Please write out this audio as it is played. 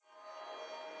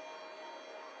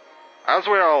As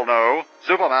we all know,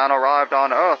 Superman arrived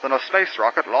on Earth in a space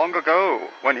rocket long ago,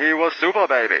 when he was Super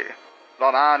Baby.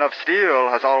 The Man of Steel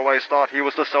has always thought he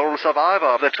was the sole survivor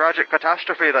of the tragic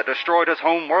catastrophe that destroyed his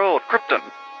home world, Krypton.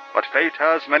 But fate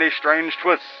has many strange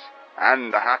twists,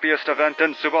 and the happiest event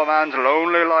in Superman's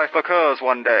lonely life occurs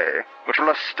one day, which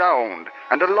will astound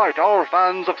and delight all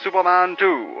fans of Superman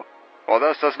too. For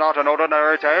this is not an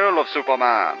ordinary tale of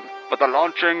Superman, but the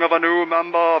launching of a new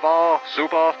member of our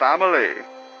super family.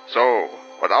 So,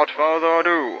 without further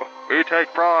ado, we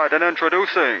take pride in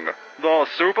introducing the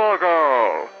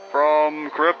Supergirl from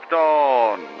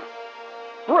Krypton.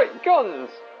 Great guns!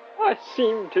 I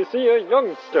seem to see a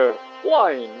youngster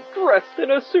flying, dressed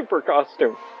in a super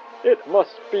costume. It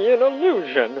must be an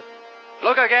illusion.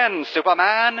 Look again,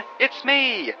 Superman. It's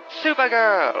me,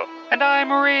 Supergirl, and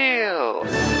I'm real.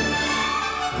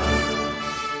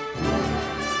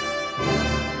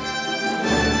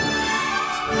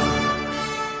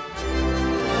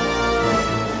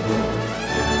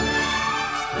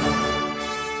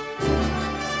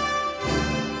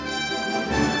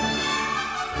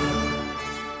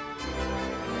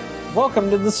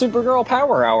 Welcome to the Supergirl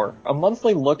Power Hour, a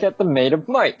monthly look at the Maid of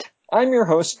Might. I'm your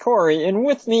host, Corey, and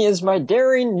with me is my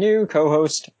daring new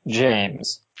co-host,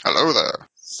 James. Hello there.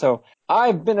 So,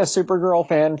 I've been a Supergirl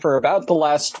fan for about the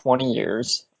last 20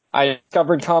 years. I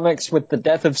discovered comics with the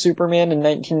death of Superman in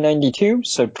 1992,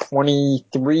 so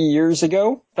 23 years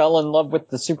ago. Fell in love with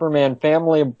the Superman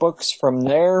family of books from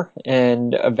there,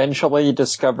 and eventually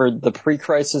discovered the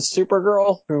pre-crisis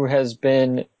Supergirl, who has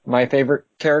been my favorite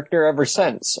character ever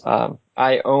since.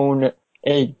 I own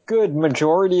a good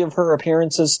majority of her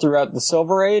appearances throughout the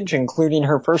Silver Age, including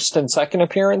her first and second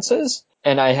appearances,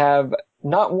 and I have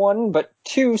not one, but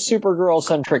two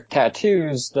Supergirl-centric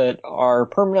tattoos that are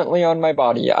permanently on my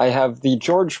body. I have the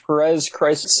George Perez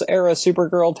Crisis-era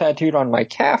Supergirl tattooed on my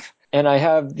calf, and I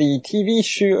have the TV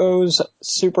show's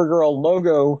Supergirl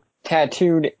logo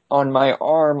tattooed on my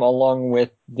arm, along with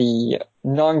the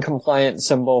non-compliant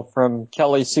symbol from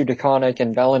Kelly Sue DeConnick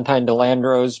and Valentine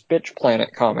DeLandro's Bitch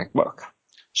Planet comic book.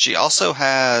 She also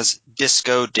has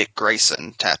Disco Dick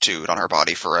Grayson tattooed on her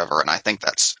body forever, and I think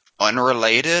that's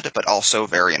unrelated, but also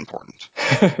very important.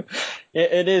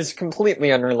 It is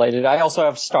completely unrelated. I also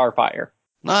have Starfire.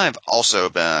 I've also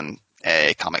been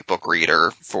a comic book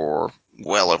reader for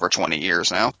well over 20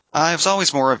 years now. I was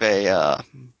always more of a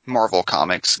Marvel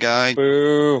Comics guy.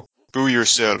 Boo. Boo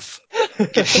yourself.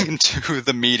 Getting into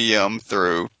the medium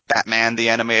through Batman the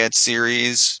Animated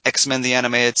Series, X-Men the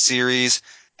Animated Series,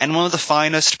 and one of the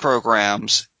finest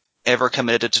programs ever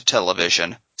committed to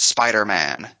television,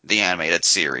 Spider-Man the Animated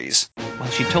Series. Well,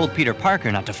 she told Peter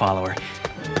Parker not to follow her,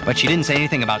 but she didn't say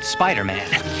anything about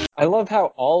Spider-Man. I love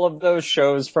how all of those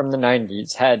shows from the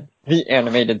 90s had the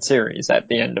animated series at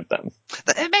the end of them.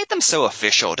 It made them so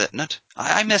official, didn't it?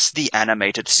 I miss the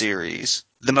animated series,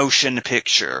 the motion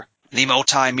picture, the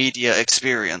multimedia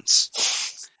experience.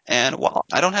 And while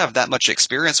I don't have that much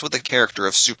experience with the character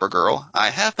of Supergirl, I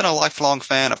have been a lifelong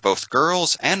fan of both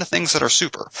girls and things that are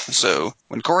super. So,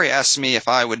 when Corey asked me if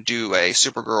I would do a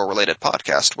Supergirl-related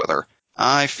podcast with her,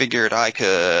 I figured I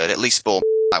could at least bull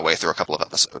my way through a couple of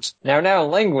episodes. Now,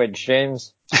 language,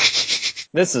 James.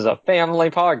 This is a family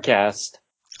podcast.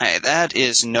 Hey, that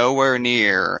is nowhere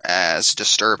near as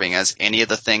disturbing as any of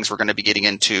the things we're going to be getting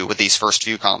into with these first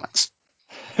few comics.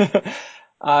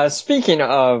 Speaking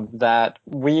of that,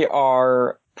 we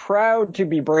are proud to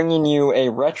be bringing you a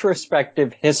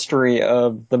retrospective history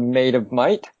of the Maid of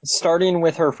Might. Starting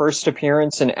with her first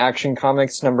appearance in Action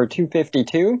Comics number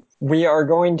 252, we are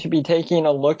going to be taking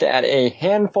a look at a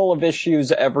handful of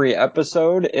issues every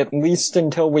episode, at least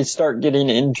until we start getting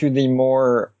into the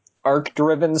more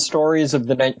arc-driven stories of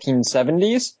the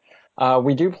 1970s.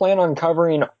 We do plan on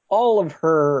covering all of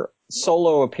her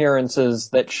solo appearances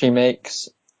that she makes,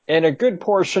 and a good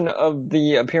portion of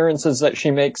the appearances that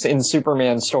she makes in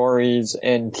Superman stories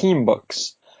and team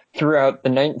books throughout the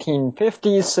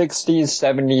 1950s, 60s,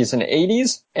 70s, and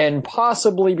 80s, and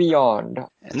possibly beyond.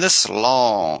 And this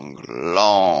long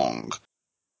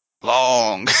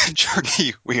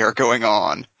journey we are going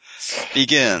on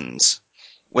begins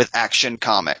with Action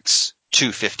Comics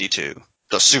 252,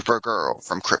 The Supergirl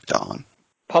from Krypton.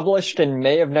 Published in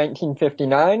May of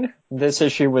 1959, this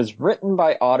issue was written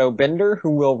by Otto Binder,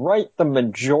 who will write the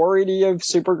majority of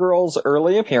Supergirl's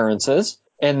early appearances,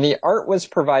 and the art was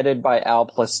provided by Al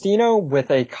Plastino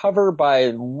with a cover by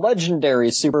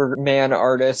legendary Superman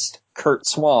artist Curt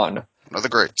Swan. One of the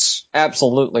greats.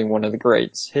 Absolutely one of the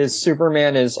greats. His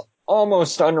Superman is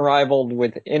almost unrivaled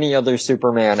with any other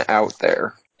Superman out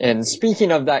there. And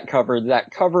speaking of that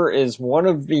cover is one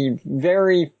of the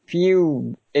very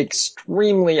few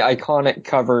extremely iconic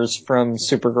covers from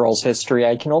Supergirl's history.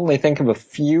 I can only think of a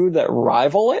few that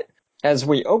rival it. As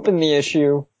we open the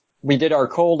issue, we did our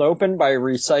cold open by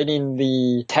reciting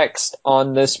the text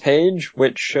on this page,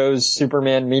 which shows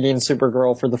Superman meeting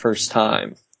Supergirl for the first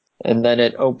time. And then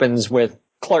it opens with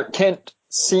Clark Kent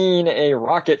seeing a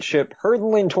rocket ship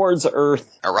hurtling towards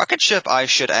Earth. A rocket ship, I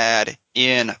should add,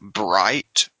 in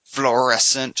bright,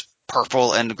 fluorescent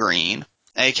purple and green,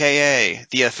 aka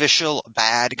the official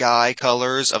bad guy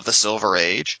colors of the Silver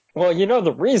Age. Well, you know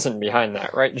the reason behind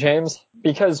that, right, James?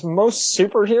 Because most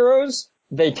superheroes,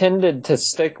 they tended to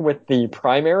stick with the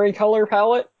primary color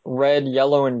palette, red,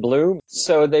 yellow, and blue,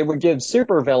 so they would give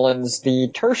supervillains the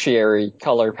tertiary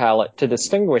color palette to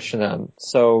distinguish them.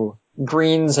 So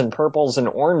greens and purples and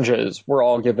oranges were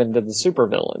all given to the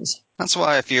supervillains. That's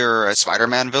why if you're a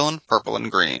Spider-Man villain, purple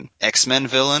and green. X-Men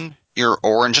villain, you're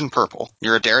orange and purple.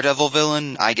 You're a Daredevil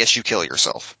villain, I guess you kill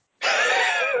yourself.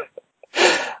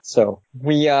 So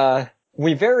we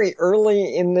very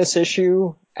early in this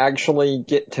issue actually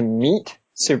get to meet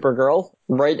Supergirl.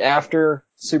 Right after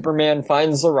Superman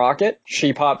finds the rocket,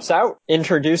 she pops out,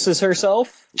 introduces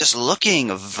herself. Just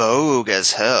looking vogue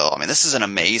as hell. I mean, this is an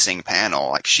amazing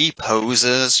panel. Like, she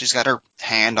poses, she's got her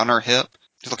hand on her hip,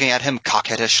 she's looking at him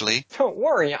coquettishly. Don't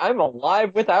worry, I'm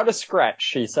alive without a scratch,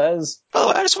 she says. By the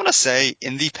way, I just want to say,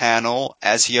 in the panel,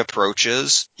 as he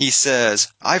approaches, he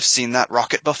says, I've seen that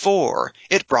rocket before.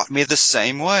 It brought me the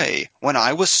same way, when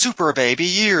I was Super Baby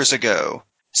years ago.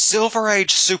 Silver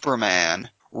Age Superman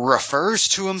refers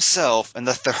to himself in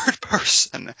the third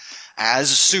person as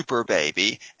Super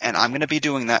Baby, and I'm going to be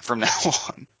doing that from now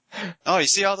on. Oh, you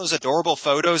see all those adorable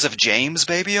photos of James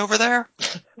Baby over there?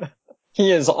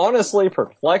 He is honestly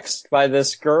perplexed by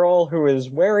this girl who is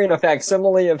wearing a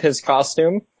facsimile of his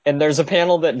costume, and there's a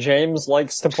panel that James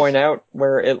likes to point out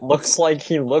where it looks like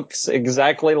he looks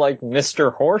exactly like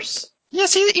Mr. Horse.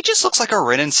 Yes, he just looks like a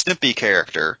Ren and Stimpy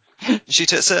character. She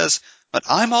says, but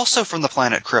I'm also from the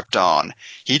planet Krypton.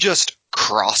 He just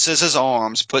crosses his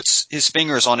arms, puts his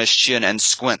fingers on his chin, and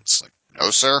squints. Like,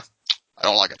 no, sir, I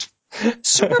don't like it.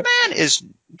 Superman is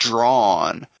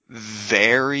drawn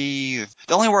very...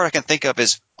 The only word I can think of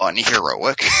is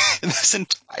unheroic in this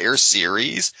entire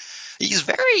series. He's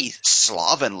very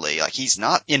slovenly. Like, he's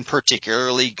not in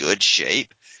particularly good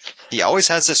shape. He always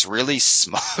has this really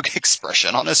smug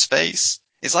expression on his face.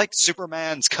 It's like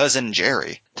Superman's cousin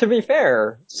Jerry. To be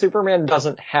fair, Superman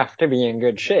doesn't have to be in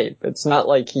good shape. It's not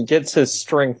like he gets his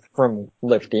strength from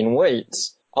lifting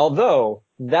weights. Although,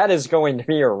 that is going to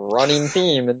be a running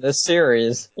theme in this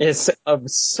series, is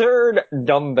absurd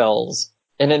dumbbells.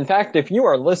 And in fact, if you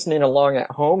are listening along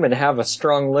at home and have a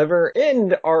strong liver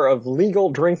and are of legal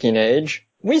drinking age,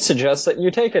 we suggest that you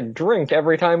take a drink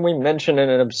every time we mention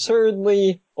an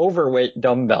absurdly overweight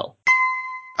dumbbell.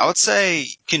 I would say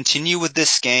continue with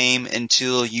this game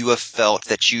until you have felt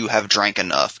that you have drank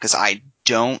enough, because I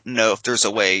don't know if there's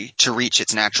a way to reach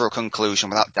its natural conclusion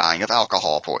without dying of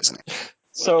alcohol poisoning.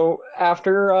 So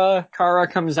after Kara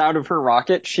comes out of her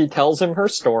rocket, she tells him her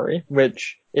story,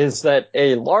 which is that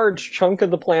a large chunk of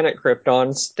the planet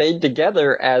Krypton stayed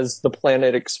together as the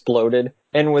planet exploded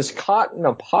and was caught in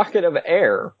a pocket of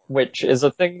air, which is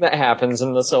a thing that happens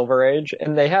in the Silver Age,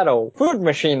 and they had a food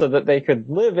machine so that they could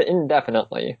live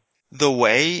indefinitely. The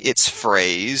way it's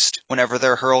phrased whenever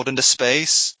they're hurled into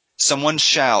space, someone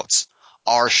shouts,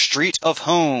 "Our street of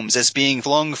homes is being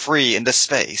flung free into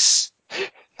space."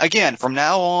 Again, from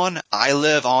now on, I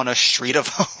live on a street of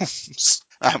homes.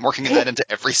 I'm working that into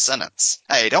every sentence.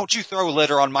 Hey, don't you throw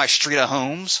litter on my street of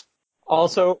homes.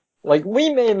 Also, like,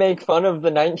 we may make fun of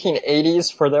the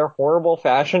 1980s for their horrible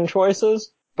fashion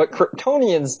choices, but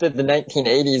Kryptonians did the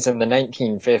 1980s and the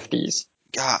 1950s.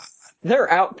 God.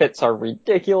 Their outfits are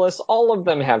ridiculous. All of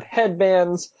them have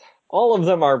headbands. All of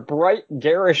them are bright,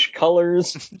 garish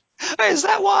colors. Is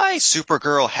that why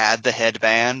Supergirl had the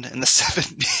headband in the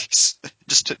 70s?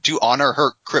 Just to honor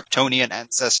her Kryptonian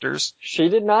ancestors? She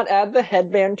did not add the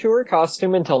headband to her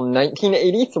costume until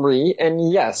 1983,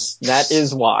 and yes, that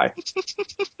is why.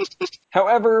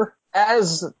 However,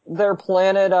 as their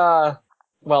planet,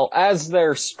 as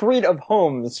their street of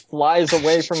homes flies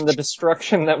away from the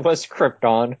destruction that was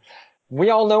Krypton, we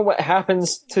all know what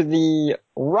happens to the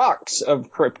rocks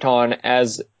of Krypton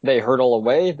as they hurtle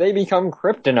away. They become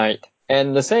kryptonite.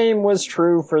 And the same was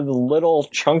true for the little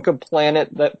chunk of planet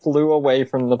that flew away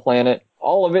from the planet.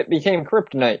 All of it became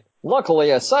kryptonite.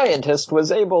 Luckily, a scientist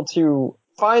was able to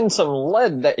find some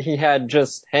lead that he had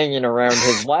just hanging around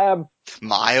his lab.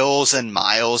 Miles and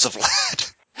miles of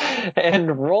lead.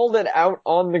 And rolled it out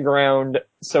on the ground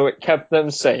so it kept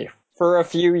them safe for a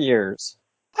few years.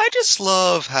 I just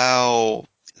love how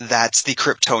that's the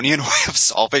Kryptonian way of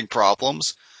solving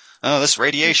problems. Oh, this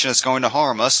radiation is going to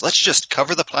harm us. Let's just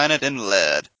cover the planet in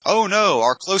lead. Oh no,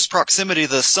 our close proximity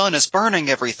to the sun is burning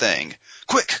everything.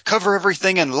 Quick, cover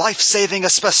everything in life-saving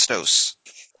asbestos.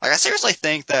 Like, I seriously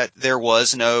think that there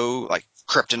was no,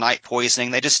 kryptonite poisoning.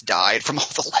 They just died from all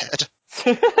the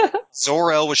lead.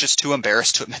 Zor-El was just too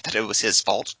embarrassed to admit that it was his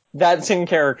fault. That's in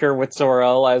character with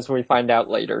Zor-El, as we find out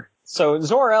later. So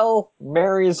Zor-El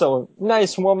marries a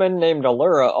nice woman named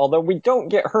Allura, although we don't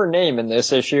get her name in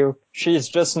this issue. She's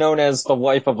just known as the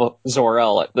wife of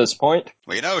Zor-El at this point.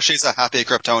 We know she's a happy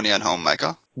Kryptonian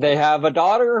homemaker. They have a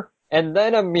daughter, and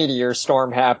then a meteor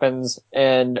storm happens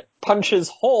and punches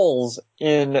holes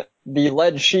in the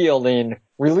lead shielding,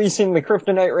 releasing the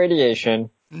kryptonite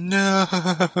radiation.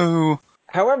 No.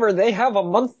 However, they have a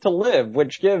month to live,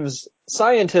 which gives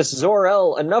scientist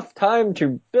Zor-El enough time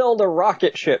to build a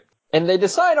rocket ship. And they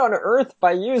decide on Earth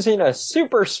by using a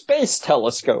super space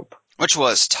telescope. Which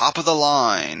was top of the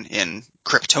line in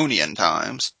Kryptonian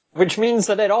times. Which means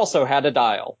that it also had a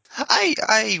dial.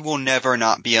 I will never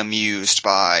not be amused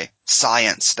by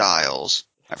science dials.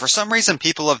 For some reason,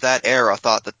 people of that era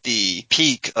thought that the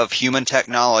peak of human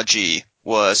technology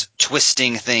was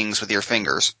twisting things with your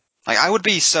fingers. I would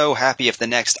be so happy if the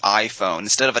next iPhone,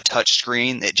 instead of a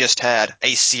touchscreen, it just had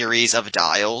a series of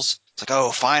dials. It's like,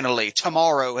 oh, finally,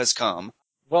 tomorrow has come.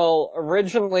 Well,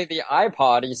 originally the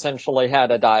iPod essentially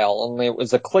had a dial, only it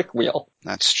was a click wheel.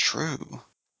 That's true.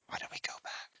 Why did we go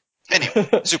back?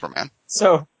 Anyway, Superman.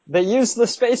 So, they use the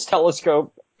space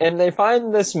telescope, and they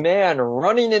find this man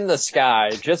running in the sky,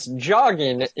 just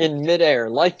jogging in midair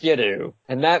like you do.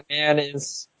 And that man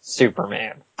is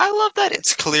Superman. I love that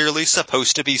it's clearly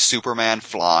supposed to be Superman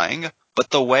flying, but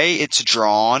the way it's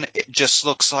drawn, it just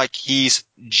looks like he's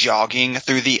jogging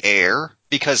through the air,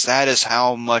 because that is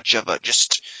how much of a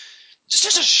just a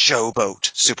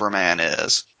showboat Superman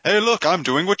is. Hey look, I'm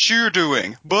doing what you're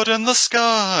doing, but in the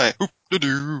sky.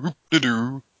 Oop-de-doo,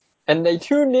 oop-de-doo. And they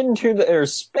tuned into their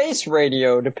space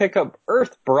radio to pick up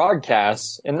Earth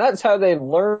broadcasts, and that's how they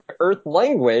learned Earth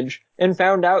language and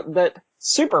found out that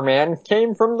Superman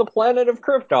came from the planet of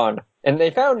Krypton. And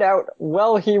they found out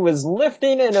while he was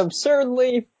lifting an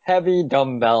absurdly heavy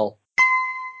dumbbell.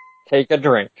 Take a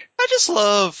drink. I just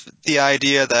love the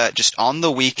idea that just on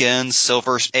the weekends,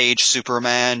 Silver Age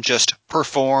Superman just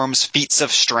performs feats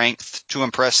of strength to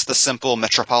impress the simple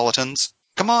metropolitans.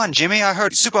 Come on, Jimmy, I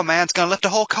heard Superman's gonna lift a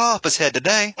whole car up his head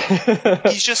today.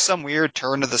 He's just some weird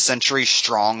turn-of-the-century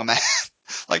strong man.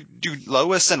 Do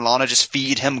Lois and Lana just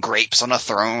feed him grapes on a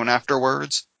throne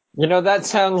afterwards? You know, that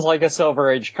sounds like a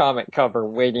Silver Age comic cover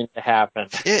waiting to happen.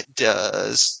 It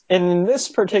does. In this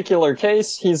particular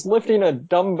case, he's lifting a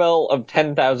dumbbell of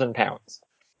 10,000 pounds.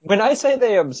 When I say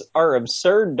they are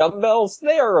absurd dumbbells,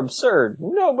 they are absurd.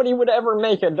 Nobody would ever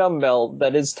make a dumbbell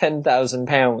that is 10,000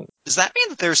 pounds. Does that mean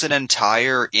that there's an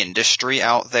entire industry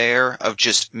out there of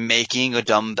just making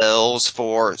dumbbells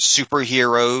for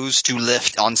superheroes to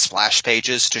lift on splash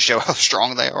pages to show how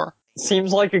strong they are?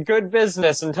 Seems like a good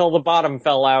business until the bottom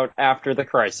fell out after the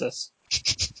crisis.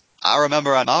 I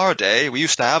remember in our day, we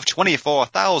used to have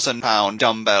 24,000-pound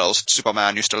dumbbells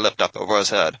Superman used to lift up over his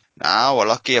head. Now we're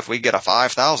lucky if we get a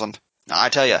 5,000. I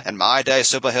tell you, in my day,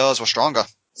 superheroes were stronger.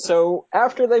 So,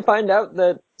 after they find out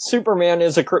that Superman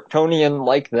is a Kryptonian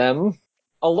like them,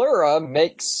 Allura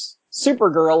makes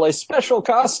Supergirl a special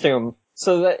costume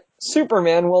so that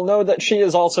Superman will know that she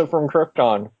is also from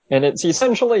Krypton. And it's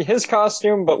essentially his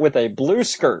costume, but with a blue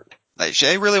skirt.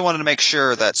 They really wanted to make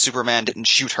sure that Superman didn't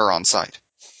shoot her on sight.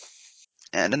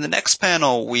 And in the next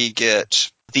panel, we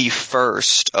get the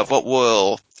first of what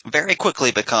will very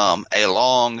quickly become a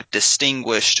long,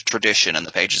 distinguished tradition in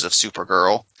the pages of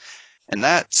Supergirl. And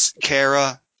that's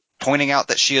Kara pointing out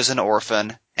that she is an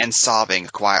orphan and sobbing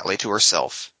quietly to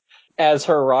herself. As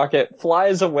her rocket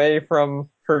flies away from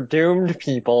her doomed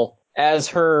people, as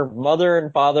her mother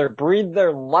and father breathe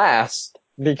their last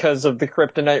because of the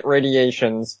kryptonite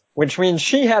radiations, which means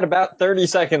she had about 30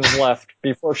 seconds left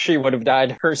before she would have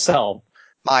died herself.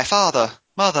 My father,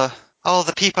 mother, all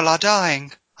the people are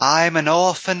dying. I'm an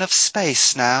orphan of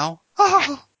space now.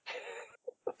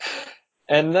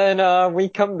 And then we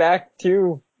come back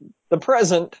to the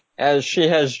present, as she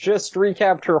has just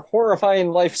recapped her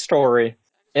horrifying life story.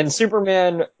 And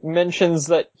Superman mentions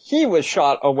that he was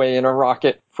shot away in a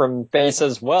rocket from base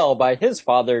as well by his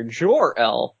father,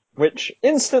 Jor-El, which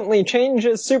instantly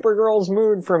changes Supergirl's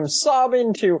mood from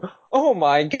sobbing to, oh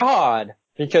my god,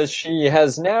 because she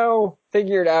has now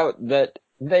figured out that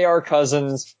they are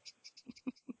cousins.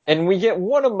 And we get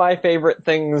one of my favorite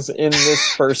things in this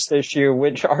first issue,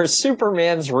 which are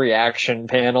Superman's reaction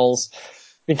panels,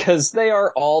 because they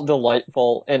are all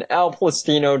delightful, and Al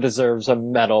Plastino deserves a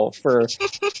medal for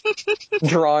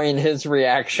drawing his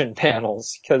reaction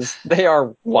panels, because they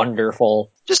are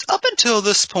wonderful. Just up until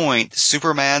this point,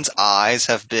 Superman's eyes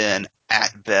have been,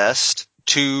 at best,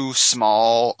 two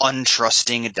small,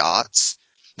 untrusting dots.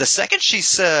 The second she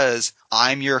says,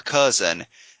 "I'm your cousin,"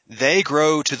 they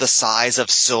grow to the size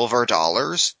of silver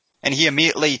dollars, and he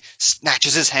immediately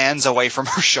snatches his hands away from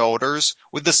her shoulders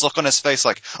with this look on his face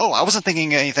like, "Oh, I wasn't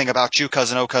thinking anything about you,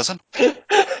 cousin, oh cousin."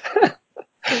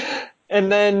 And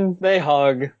then they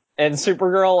hug, and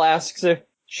Supergirl asks if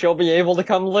she'll be able to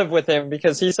come live with him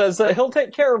because he says that he'll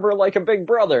take care of her like a big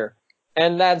brother.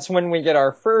 And that's when we get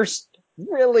our first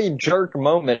really jerk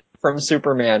moment from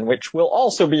Superman, which will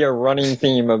also be a running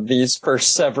theme of these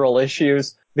first several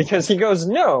issues, because he goes,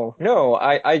 no,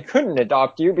 I couldn't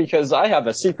adopt you because I have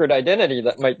a secret identity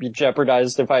that might be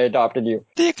jeopardized if I adopted you.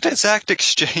 The exact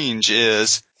exchange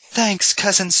is, "Thanks,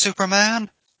 cousin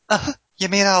Superman. You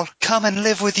mean I'll come and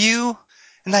live with you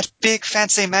in that big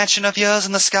fancy mansion of yours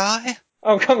in the sky?"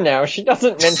 Oh, come now, she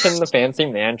doesn't mention the fancy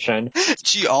mansion.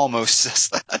 She almost says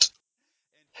that.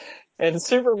 And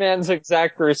Superman's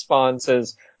exact response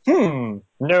is,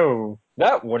 no,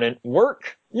 that wouldn't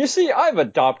work. You see, I've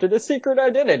adopted a secret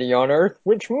identity on Earth,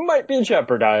 which might be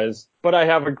jeopardized. But I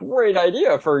have a great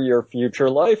idea for your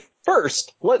future life.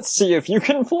 First, let's see if you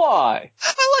can fly.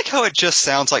 I like how it just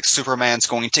sounds like Superman's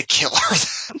going to kill her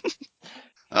then.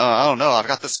 I don't know, I've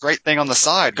got this great thing on the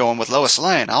side going with Lois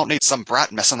Lane. I don't need some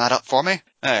brat messing that up for me.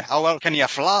 Hey, how well can you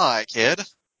fly, kid?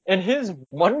 And his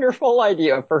wonderful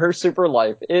idea for her super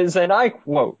life is, and I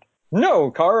quote,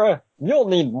 "No, Kara, you'll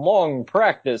need long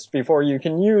practice before you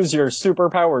can use your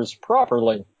superpowers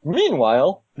properly.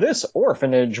 Meanwhile, this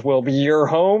orphanage will be your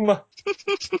home."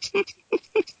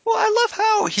 Well, I love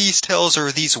how he tells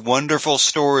her these wonderful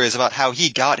stories about how he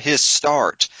got his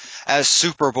start as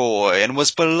Superboy and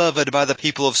was beloved by the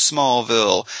people of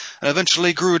Smallville and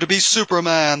eventually grew to be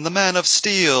Superman, the Man of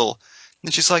Steel.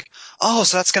 And she's like, "Oh,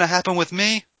 so that's gonna happen with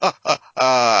me?"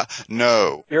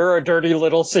 No. You're a dirty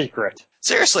little secret.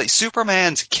 Seriously,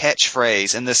 Superman's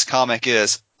catchphrase in this comic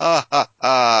is,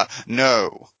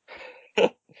 no.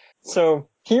 So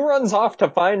he runs off to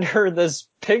find her this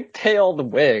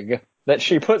pigtailed wig that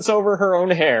she puts over her own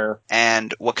hair.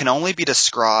 And what can only be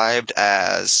described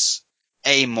as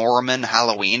a Mormon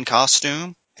Halloween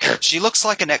costume. She looks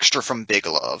like an extra from Big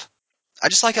Love. I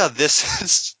just like how this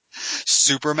is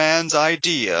Superman's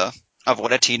idea of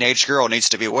what a teenage girl needs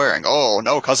to be wearing. "Oh,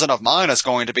 no cousin of mine is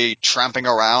going to be tramping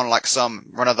around like some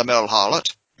run-of-the-mill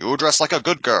harlot. You dress like a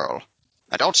good girl.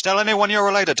 And don't tell anyone you're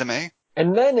related to me."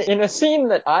 And then in a scene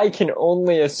that I can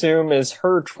only assume is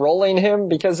her trolling him,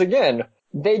 because again,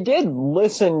 they did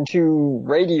listen to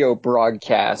radio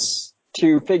broadcasts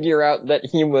to figure out that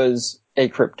he was a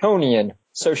Kryptonian,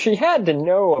 so she had to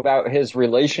know about his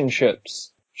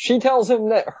relationships. She tells him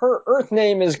that her Earth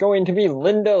name is going to be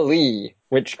Linda Lee,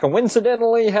 which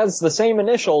coincidentally has the same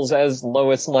initials as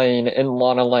Lois Lane and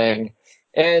Lana Lang.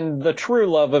 And the true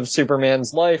love of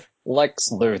Superman's life, Lex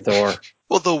Luthor.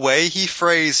 Well, the way he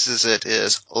phrases it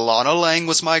is, "Lana Lang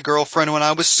was my girlfriend when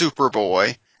I was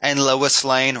Superboy, and Lois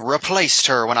Lane replaced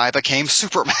her when I became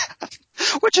Superman,"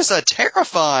 which is a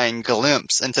terrifying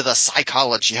glimpse into the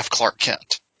psychology of Clark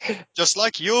Kent. Just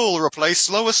like you'll replace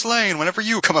Lois Lane whenever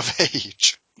you come of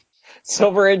age.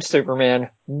 Silver Age Superman,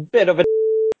 bit of a...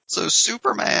 So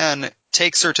Superman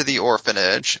takes her to the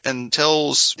orphanage and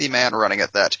tells the man running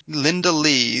it that Linda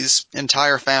Lee's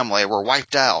entire family were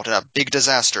wiped out in a big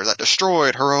disaster that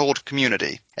destroyed her old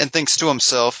community, and thinks to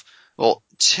himself, well,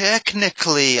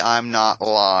 technically I'm not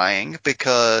lying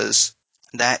because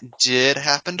that did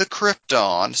happen to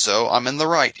Krypton, so I'm in the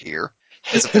right here.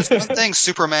 Because if there's one thing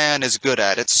Superman is good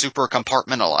at, it's super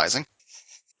compartmentalizing.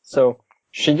 So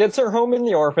she gets her home in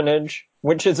the orphanage,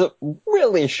 which is a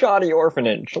really shoddy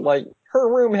orphanage. Like, her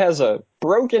room has a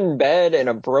broken bed and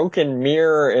a broken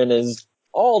mirror and is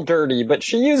all dirty, but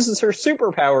she uses her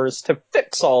superpowers to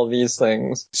fix all these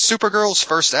things. Supergirl's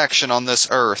first action on this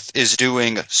Earth is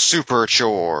doing super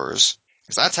chores.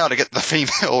 Because that's how to get the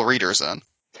female readers in.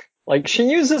 Like, she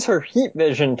uses her heat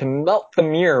vision to melt the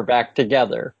mirror back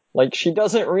together. Like, she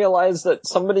doesn't realize that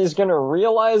somebody's gonna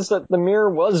realize that the mirror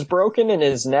was broken and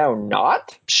is now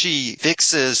not? She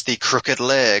fixes the crooked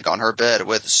leg on her bed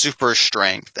with super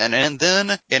strength, and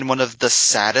then, in one of the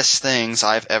saddest things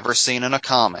I've ever seen in a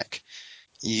comic,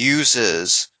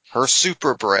 uses her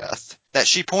super breath that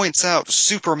she points out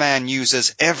Superman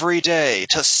uses every day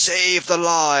to save the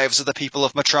lives of the people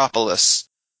of Metropolis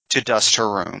to dust her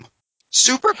room.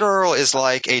 Supergirl is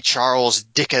like a Charles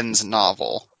Dickens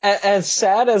novel. As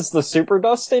sad as the super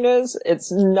dusting is,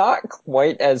 it's not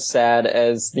quite as sad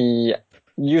as the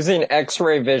using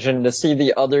X-ray vision to see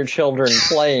the other children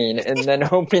playing and then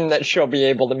hoping that she'll be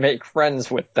able to make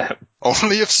friends with them.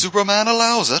 Only if Superman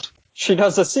allows it. She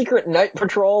does a secret night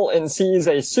patrol and sees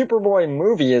a Superboy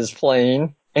movie is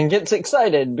playing and gets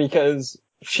excited because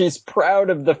she's proud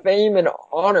of the fame and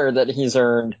honor that he's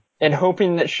earned and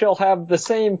hoping that she'll have the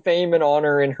same fame and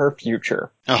honor in her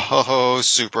future. Oh,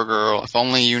 Supergirl, if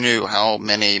only you knew how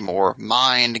many more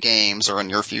mind games are in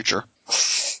your future.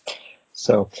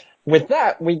 So, with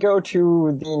that, we go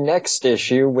to the next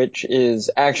issue, which is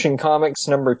Action Comics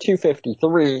number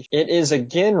 253. It is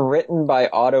again written by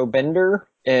Otto Bender,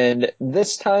 and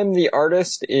this time the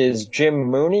artist is Jim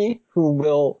Mooney, who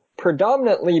will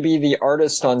predominantly be the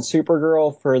artist on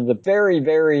Supergirl for the very,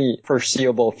 very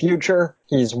foreseeable future.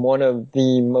 He's one of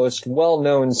the most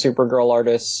well-known Supergirl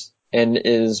artists and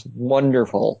is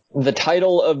wonderful. The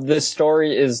title of this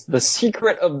story is The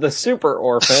Secret of the Super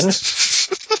Orphan.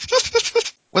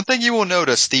 One thing you will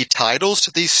notice, the titles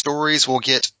to these stories will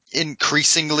get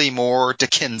increasingly more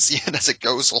Dickensian as it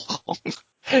goes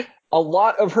along. A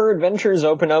lot of her adventures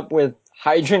open up with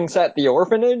hijinks at the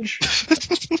orphanage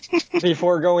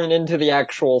before going into the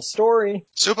actual story.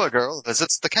 Supergirl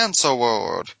visits the cancer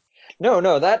ward.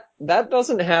 No, that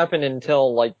doesn't happen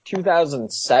until like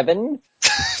 2007,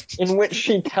 in which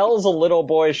she tells a little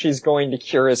boy she's going to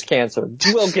cure his cancer.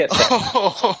 We'll get there.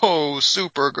 Oh,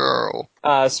 Supergirl.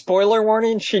 Spoiler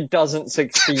warning, she doesn't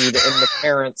succeed and the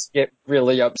parents get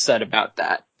really upset about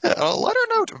that. Yeah, on a lighter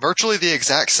note, virtually the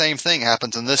exact same thing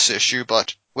happens in this issue,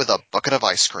 but with a bucket of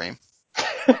ice cream.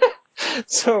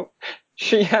 So,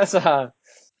 she has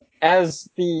as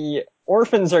the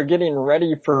orphans are getting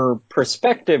ready for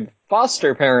prospective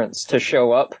foster parents to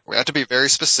show up. We have to be very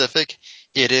specific.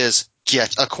 It is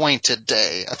Get Acquainted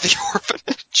Day at the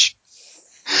orphanage.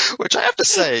 Which I have to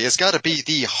say has got to be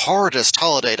the hardest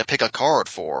holiday to pick a card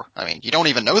for. I mean, you don't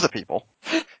even know the people.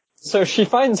 So she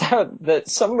finds out that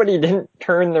somebody didn't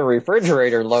turn the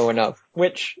refrigerator low enough,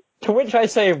 to which I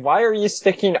say, why are you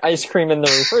sticking ice cream in the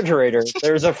refrigerator?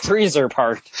 There's a freezer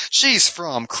part. She's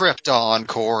from Krypton,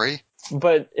 Corey.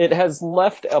 But it has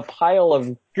left a pile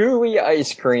of gooey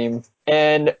ice cream,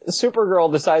 and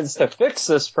Supergirl decides to fix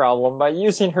this problem by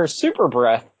using her super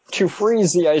breath to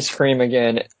freeze the ice cream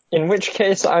again. In which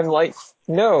case, I'm like,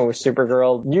 no,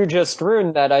 Supergirl, you just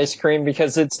ruined that ice cream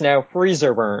because it's now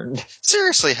freezer burned.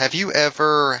 Seriously, have you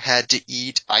ever had to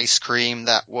eat ice cream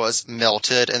that was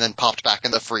melted and then popped back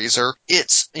in the freezer?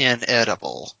 It's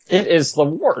inedible. It is the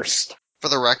worst. For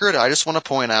the record, I just want to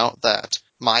point out that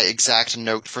my exact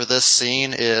note for this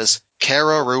scene is,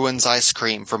 Kara ruins ice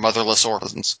cream for motherless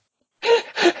orphans.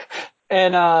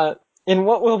 And, in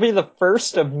what will be the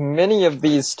first of many of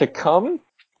these to come,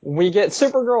 we get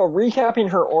Supergirl recapping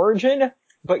her origin,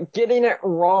 but getting it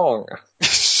wrong.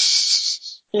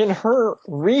 In her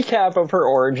recap of her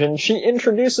origin, she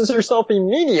introduces herself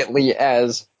immediately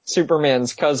as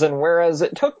Superman's cousin, whereas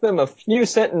it took them a few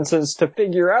sentences to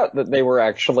figure out that they were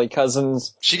actually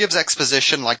cousins. She gives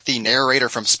exposition like the narrator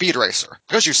from Speed Racer.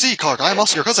 Because you see, Clark, I am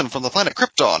also your cousin from the planet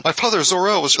Krypton. My father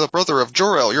Zor-El was the brother of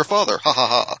Jor-El, your father. Ha ha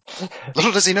ha.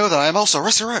 Little does he know that I am also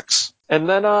Resurrex. And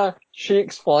then, she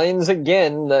explains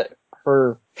again that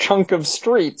her chunk of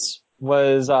streets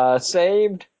was,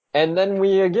 saved. And then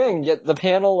we again get the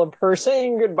panel of her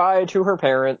saying goodbye to her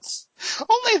parents.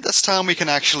 Only this time we can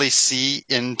actually see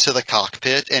into the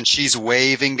cockpit, and she's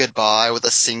waving goodbye with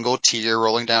a single tear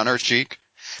rolling down her cheek.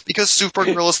 Because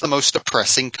Supergirl is the most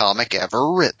depressing comic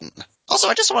ever written. Also,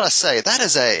 I just want to say, that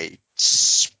is a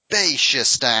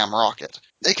spacious damn rocket.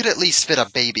 They could at least fit a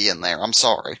baby in there, I'm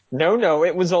sorry. No,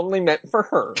 it was only meant for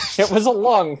her. It was a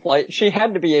long flight. She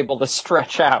had to be able to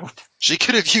stretch out. She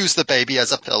could have used the baby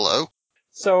as a pillow.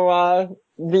 So,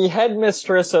 the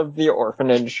headmistress of the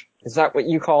orphanage, is that what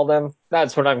you call them?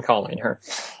 That's what I'm calling her.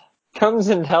 Comes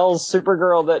and tells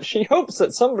Supergirl that she hopes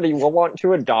that somebody will want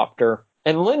to adopt her.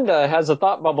 And Linda has a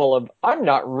thought bubble of, I'm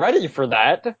not ready for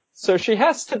that. So she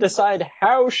has to decide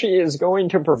how she is going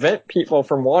to prevent people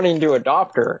from wanting to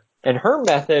adopt her. And her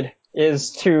method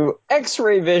is to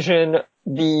X-ray vision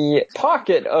the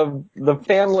pocket of the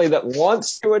family that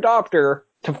wants to adopt her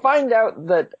to find out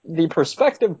that the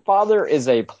prospective father is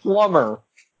a plumber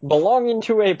belonging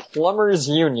to a plumbers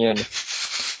union.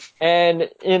 And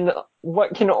in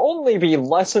what can only be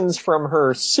lessons from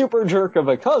her super jerk of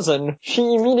a cousin, she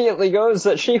immediately goes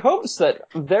that she hopes that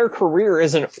their career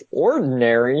isn't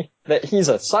ordinary, that he's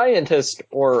a scientist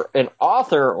or an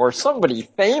author or somebody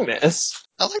famous.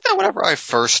 I like that whenever I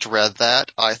first read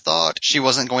that, I thought she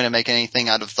wasn't going to make anything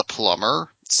out of the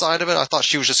plumber. side of it. I thought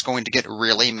she was just going to get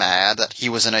really mad that he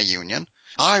was in a union.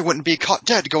 I wouldn't be caught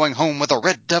dead going home with a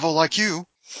red devil like you.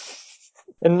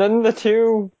 And then the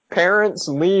two parents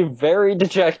leave very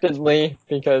dejectedly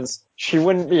because she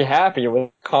wouldn't be happy with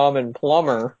a common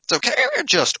plumber. So Kara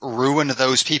just ruined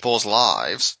those people's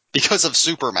lives because of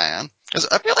Superman. Because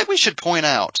I feel like we should point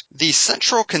out, the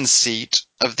central conceit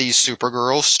of these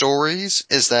Supergirl stories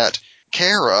is that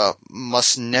Kara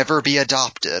must never be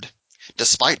adopted,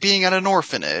 despite being at an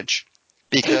orphanage,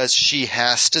 because she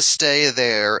has to stay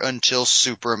there until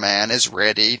Superman is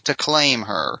ready to claim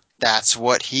her. That's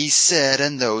what he said,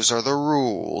 and those are the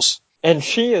rules. And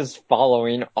she is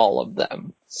following all of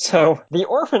them. So the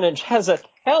orphanage has a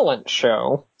talent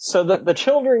show so that the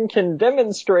children can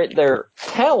demonstrate their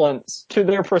talents to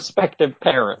their prospective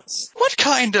parents. What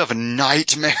kind of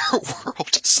nightmare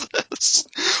world is this?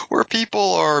 Where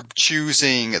people are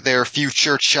choosing their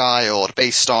future child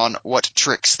based on what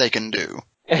tricks they can do.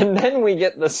 And then we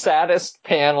get the saddest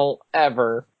panel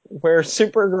ever, where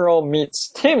Supergirl meets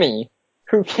Timmy,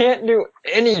 who can't do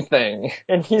anything,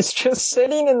 and he's just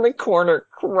sitting in the corner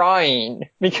crying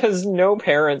because no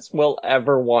parents will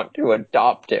ever want to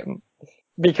adopt him.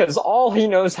 Because all he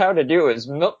knows how to do is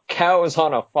milk cows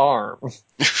on a farm.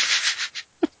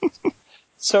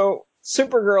 So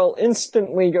Supergirl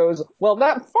instantly goes, well,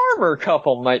 that farmer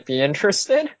couple might be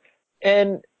interested.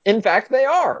 And in fact, they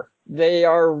are. They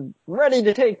are ready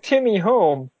to take Timmy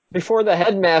home before the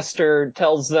headmaster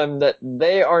tells them that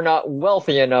they are not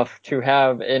wealthy enough to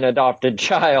have an adopted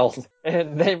child,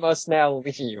 and they must now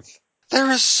leave. There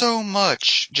is so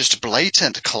much just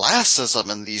blatant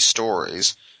classism in these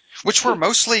stories, which were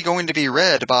mostly going to be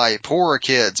read by poorer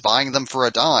kids buying them for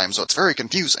a dime, so it's very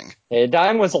confusing. A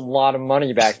dime was a lot of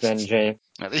money back then, James.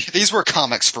 Now, these were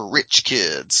comics for rich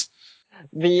kids.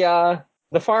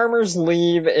 The farmers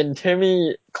leave, and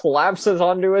Timmy collapses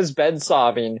onto his bed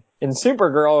sobbing, and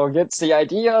Supergirl gets the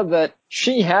idea that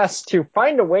she has to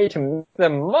find a way to make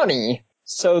them money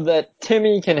so that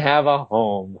Timmy can have a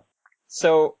home.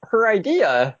 So her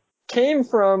idea came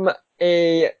from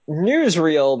a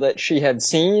newsreel that she had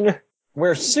seen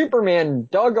where Superman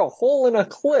dug a hole in a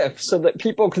cliff so that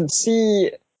people could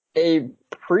see a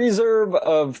preserve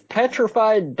of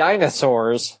petrified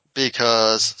dinosaurs.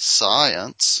 Because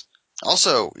science.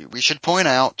 Also, we should point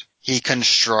out, he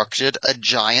constructed a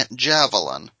giant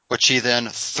javelin, which he then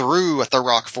threw at the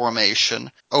rock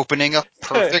formation, opening a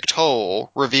perfect hole,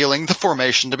 revealing the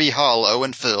formation to be hollow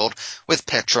and filled with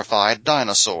petrified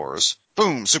dinosaurs.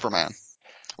 Boom, Superman.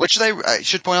 Which I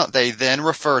should point out, they then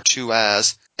refer to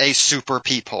as a super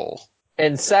peephole.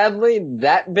 And sadly,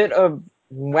 that bit of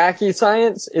wacky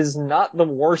science is not the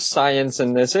worst science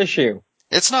in this issue.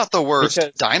 It's not the worst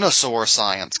dinosaur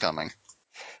science coming.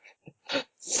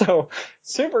 So,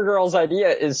 Supergirl's idea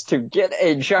is to get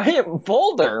a giant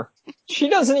boulder. She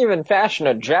doesn't even fashion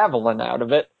a javelin out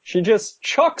of it. She just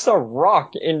chucks a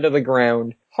rock into the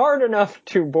ground, hard enough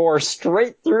to bore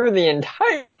straight through the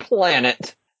entire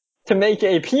planet to make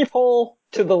a peephole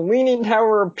to the Leaning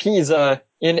Tower of Pisa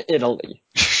in Italy.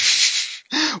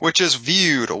 Which is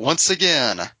viewed, once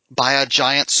again, by a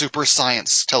giant super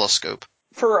science telescope.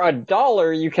 For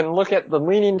 $1, you can look at the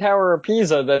Leaning Tower of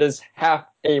Pisa that is half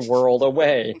a world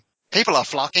away. People are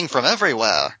flocking from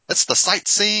everywhere. It's the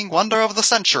sightseeing wonder of the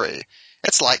century.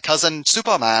 It's like Cousin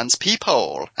Superman's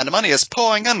peephole, and money is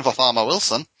pouring in for Farmer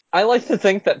Wilson. I like to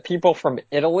think that people from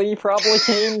Italy probably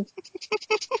came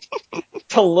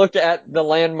to look at the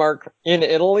landmark in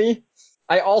Italy.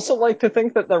 I also like to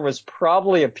think that there was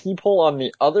probably a peephole on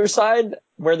the other side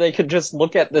where they could just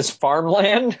look at this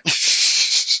farmland.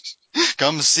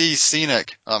 Come see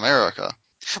scenic America.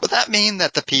 Would that mean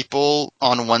that the people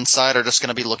on one side are just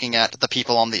going to be looking at the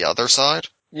people on the other side?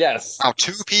 Yes. Wow,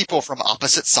 two people from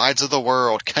opposite sides of the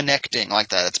world connecting like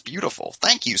that. It's beautiful.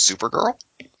 Thank you, Supergirl.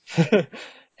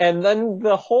 And then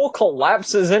the hole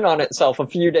collapses in on itself a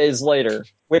few days later,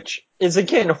 which is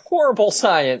again horrible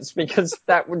science because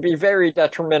that would be very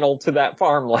detrimental to that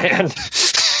farmland.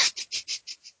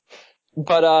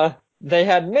 But, they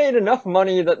had made enough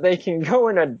money that they can go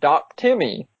and adopt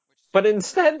Timmy. But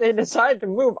instead they decide to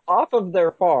move off of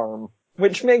their farm,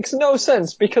 which makes no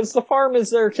sense because the farm is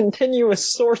their continuous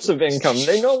source of income.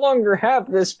 They no longer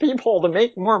have this peephole to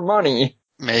make more money.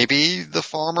 Maybe the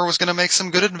farmer was going to make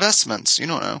some good investments. You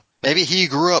don't know. Maybe he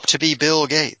grew up to be Bill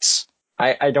Gates.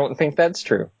 I don't think that's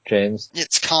true, James.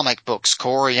 It's comic books,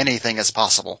 Corey. Anything is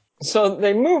possible. So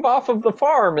they move off of the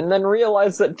farm and then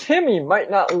realize that Timmy might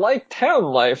not like town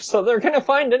life, so they're gonna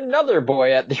find another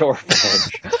boy at the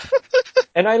orphanage.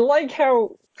 And I like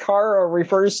how Kara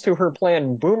refers to her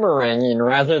plan boomeranging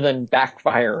rather than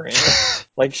backfiring.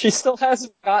 Like, she still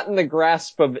hasn't gotten the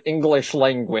grasp of English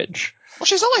language. Well,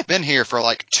 she's only been here for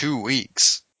like 2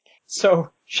 weeks. So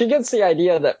she gets the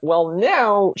idea that, well,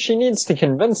 now she needs to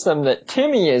convince them that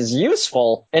Timmy is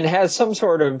useful and has some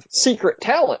sort of secret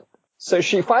talent. So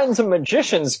she finds a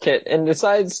magician's kit and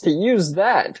decides to use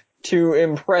that to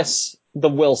impress the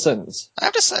Wilsons. I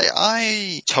have to say,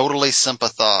 I totally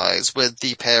sympathize with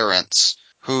the parents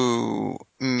who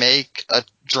make a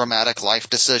dramatic life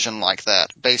decision like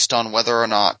that based on whether or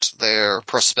not their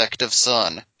prospective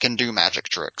son can do magic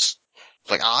tricks.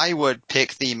 Like, I would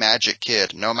pick the magic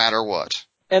kid no matter what.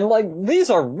 And, like, these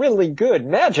are really good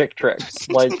magic tricks.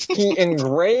 Like, he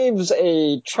engraves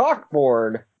a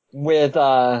chalkboard with,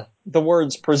 the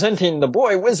words presenting the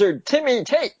boy wizard Timmy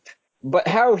Tate. But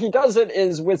how he does it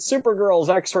is with Supergirl's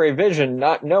X-ray vision,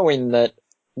 not knowing that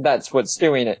that's what's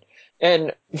doing it.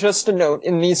 And just a note,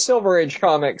 in these Silver Age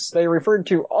comics, they referred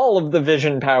to all of the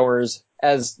vision powers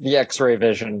as the X-ray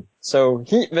vision. So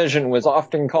heat vision was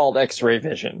often called X-ray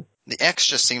vision. The X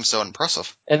just seems so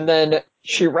impressive. And then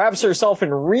she wraps herself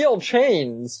in real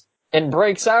chains and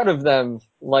breaks out of them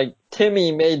like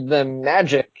Timmy made them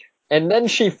magic. And then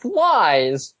she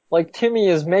flies like Timmy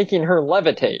is making her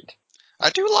levitate. I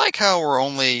do like how we're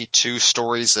only 2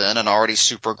 stories in and already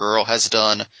Supergirl has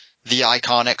done the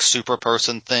iconic super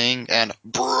person thing and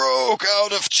broke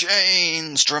out of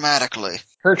chains dramatically.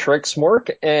 Her tricks work,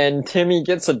 and Timmy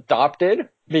gets adopted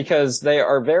because they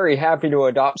are very happy to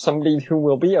adopt somebody who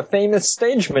will be a famous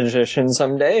stage magician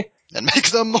someday. And make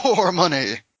them more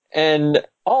money. And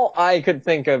all I could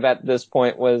think of at this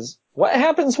point was, what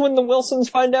happens when the Wilsons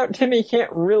find out Timmy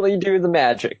can't really do the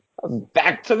magic?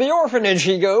 Back to the orphanage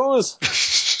he goes.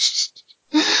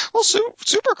 Well,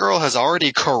 Supergirl has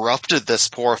already corrupted this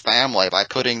poor family by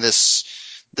putting this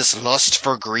lust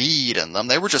for greed in them.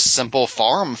 They were just simple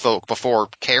farm folk before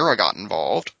Kara got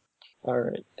involved.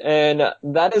 Alright, and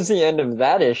that is the end of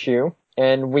that issue.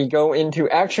 And we go into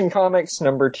Action Comics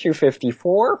number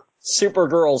 254.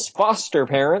 Supergirl's foster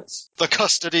parents. The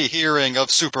custody hearing of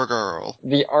Supergirl.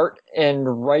 The art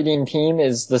and writing team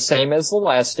is the same as the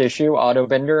last issue, Otto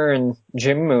Bender and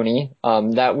Jim Mooney.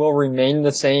 That will remain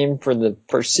the same for the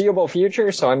foreseeable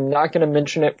future, so I'm not going to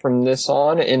mention it from this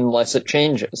on unless it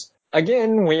changes.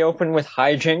 Again, we open with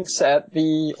hijinks at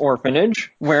the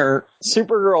orphanage, where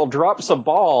Supergirl drops a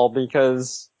ball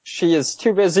because she is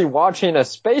too busy watching a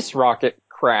space rocket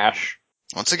crash.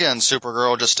 Once again,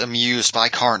 Supergirl just amused by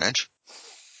carnage.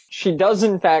 She does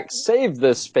in fact save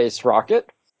this space rocket,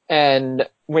 and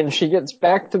when she gets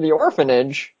back to the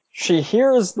orphanage, she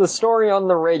hears the story on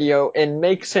the radio and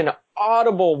makes an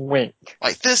audible wink.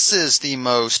 Like, this is the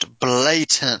most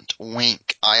blatant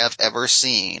wink I have ever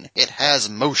seen. It has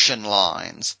motion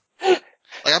lines. Like,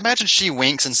 I imagine she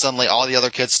winks and suddenly all the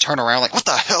other kids turn around like, what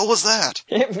the hell was that?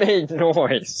 It made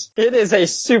noise. It is a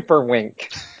super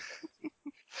wink.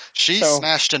 She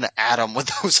smashed an atom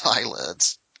with those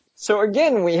eyelids. So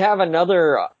again, we have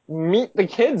another Meet the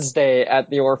Kids Day at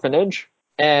the orphanage.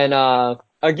 And,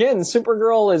 again,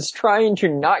 Supergirl is trying to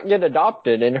not get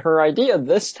adopted, and her idea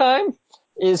this time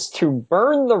is to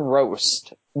burn the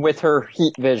roast with her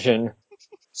heat vision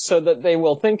so that they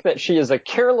will think that she is a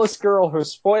careless girl who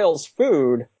spoils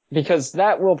food, because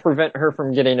that will prevent her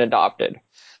from getting adopted.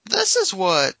 This is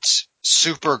what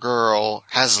Supergirl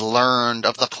has learned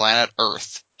of the planet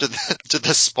Earth to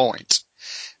this point.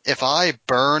 If I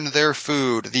burn their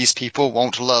food, these people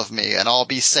won't love me, and I'll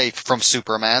be safe from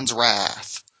Superman's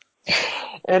wrath.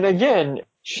 And again,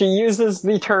 she uses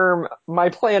the term, my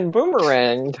plan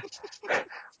boomeranged,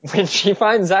 when she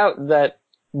finds out that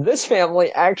this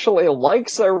family actually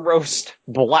likes their roast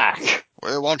black.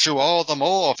 We want you all the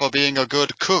more for being a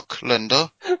good cook,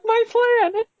 Linda. My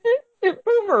plan, it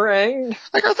boomeranged.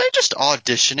 Like, are they just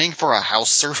auditioning for a house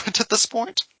servant at this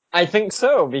point? I think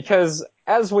so, because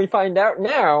as we find out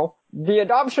now, the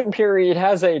adoption period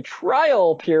has a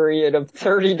trial period of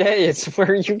 30 days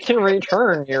where you can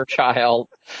return your child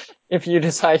if you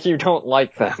decide you don't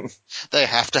like them. They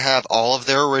have to have all of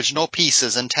their original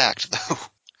pieces intact, though.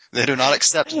 They do not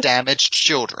accept damaged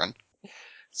children.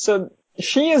 So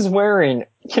she is wearing...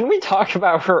 Can we talk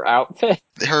about her outfit?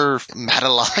 Her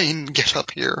Madeline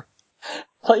get-up here.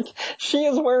 Like, she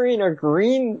is wearing a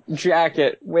green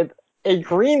jacket with a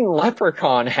green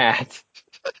leprechaun hat.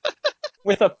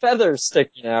 With a feather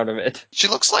sticking out of it. She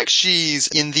looks like she's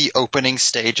in the opening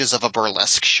stages of a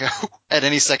burlesque show. At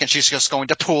any second, she's just going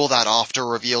to pull that off to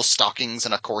reveal stockings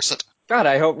and a corset. God,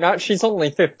 I hope not. She's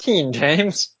only 15,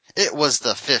 James. It was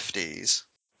the 50s.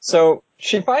 So,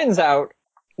 she finds out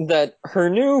that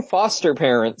her new foster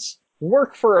parents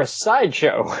work for a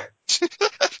sideshow.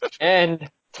 And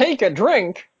take a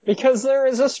drink Because there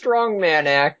is a strongman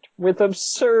act with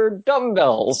absurd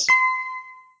dumbbells.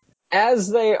 As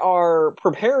they are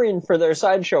preparing for their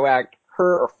sideshow act,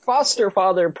 her foster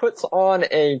father puts on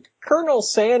a Colonel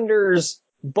Sanders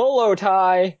bolo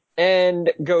tie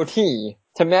and goatee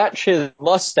to match his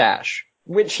mustache,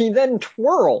 which he then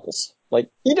twirls. Like,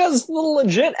 he does the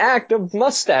legit act of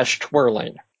mustache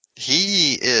twirling.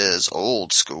 He is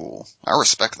old school. I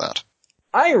respect that.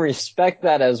 I respect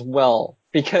that as well,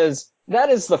 because that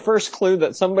is the first clue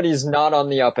that somebody's not on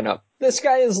the up and up. This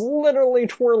guy is literally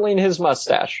twirling his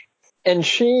mustache. And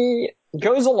she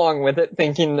goes along with it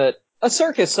thinking that a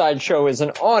circus sideshow is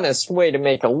an honest way to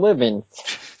make a living.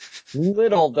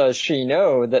 Little does she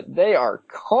know that they are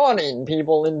conning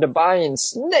people into buying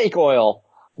snake oil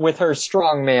with her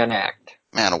strongman act.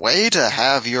 Man, a way to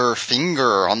have your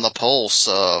finger on the pulse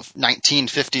of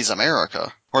 1950s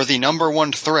America, where the number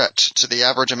one threat to the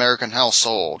average American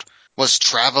household was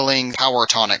traveling power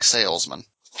tonic salesmen.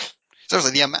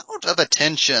 Seriously, the amount of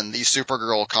attention these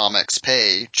Supergirl comics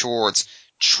pay towards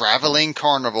traveling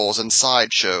carnivals and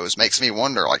sideshows makes me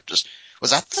wonder, like,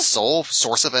 was that the sole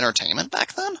source of entertainment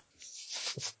back then?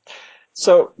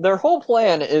 So their whole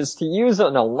plan is to use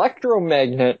an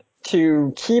electromagnet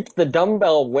to keep the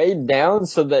dumbbell weighed down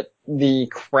so that the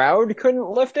crowd couldn't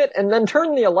lift it, and then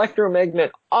turn the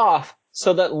electromagnet off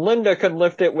so that Linda could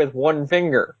lift it with one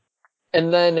finger.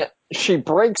 And then she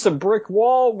breaks a brick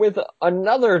wall with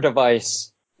another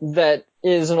device that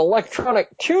is an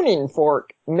electronic tuning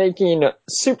fork making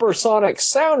supersonic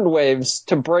sound waves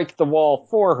to break the wall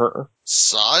for her.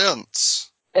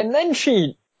 Science! And then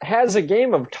she has a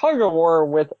game of tug-of-war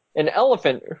with an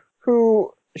elephant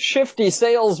who shifty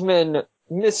salesman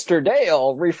Mr.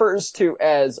 Dale refers to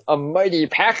as a mighty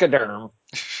pachyderm.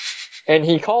 And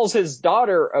he calls his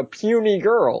daughter a puny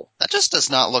girl. That just does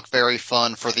not look very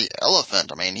fun for the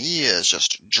elephant. I mean, he is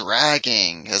just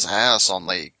dragging his ass on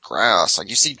the grass. Like,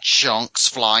 you see chunks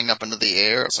flying up into the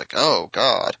air. It's like, oh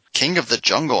god. King of the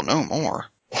jungle, no more.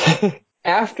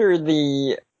 After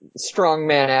the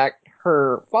strongman act,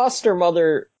 her foster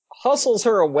mother hustles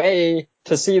her away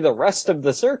to see the rest of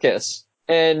the circus.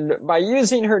 And by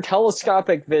using her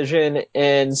telescopic vision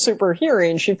and super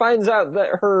hearing, she finds out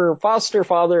that her foster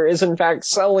father is in fact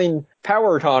selling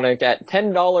power tonic at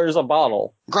 $10 a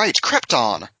bottle. Great,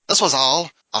 Krypton! This was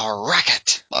all a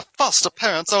racket. My foster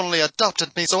parents only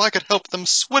adopted me so I could help them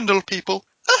swindle people.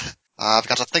 I've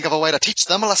got to think of a way to teach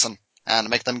them a lesson, and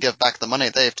make them give back the money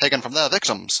they've taken from their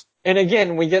victims. And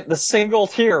again, we get the single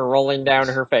tear rolling down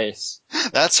her face.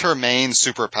 That's her main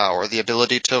superpower, the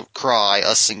ability to cry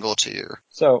a single tear.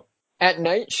 So, at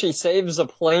night, she saves a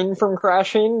plane from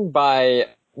crashing by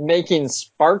making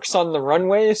sparks on the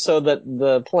runway so that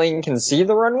the plane can see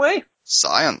the runway.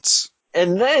 Science.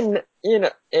 And then, in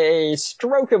a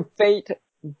stroke of fate,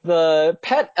 the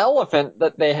pet elephant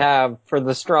that they have for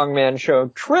the Strongman show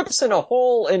trips in a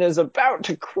hole and is about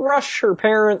to crush her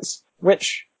parents,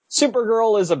 which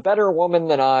Supergirl is a better woman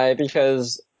than I,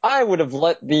 because I would have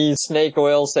let these snake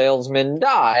oil salesmen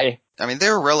die. I mean,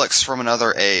 they're relics from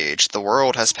another age. The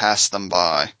world has passed them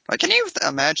by. Like, can you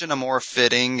imagine a more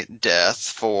fitting death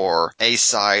for a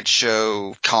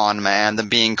sideshow con man than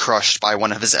being crushed by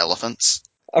one of his elephants?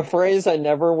 A phrase I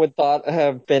never would thought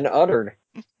have been uttered.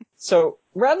 So,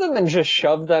 rather than just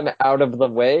shove them out of the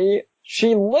way,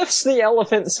 she lifts the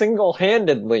elephant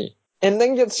single-handedly, and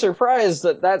then gets surprised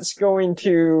that that's going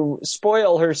to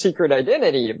spoil her secret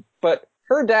identity, but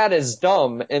her dad is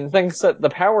dumb and thinks that the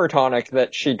power tonic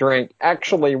that she drank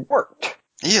actually worked.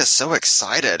 He is so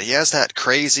excited. He has that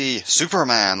crazy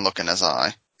Superman look in his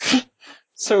eye.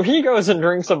 So he goes and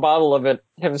drinks a bottle of it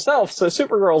himself, so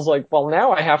Supergirl's like, well,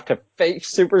 now I have to fake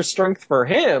super strength for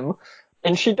him,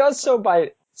 and she does so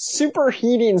by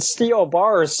superheating steel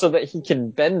bars so that he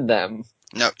can bend them.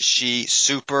 No, she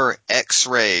super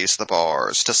X-rays the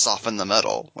bars to soften the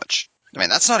metal, which, I mean,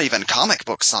 that's not even comic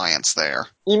book science there.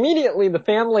 Immediately, the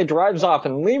family drives off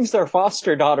and leaves their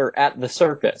foster daughter at the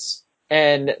circus.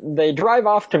 And they drive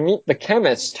off to meet the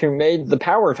chemist who made the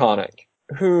power tonic,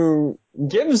 who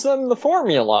gives them the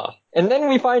formula. And then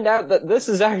we find out that this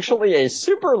is actually a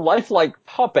super lifelike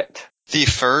puppet. The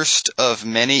first of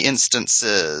many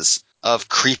instances of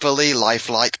creepily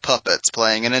lifelike puppets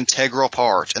playing an integral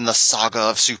part in the saga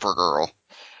of Supergirl.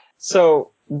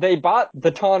 So they bought the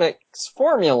tonic's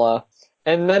formula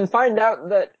and then find out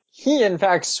that he in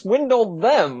fact swindled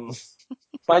them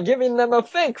by giving them a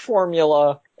fake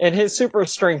formula, and his super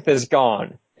strength is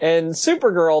gone. And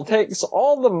Supergirl takes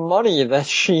all the money that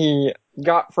she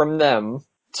got from them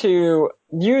to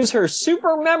use her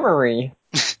super memory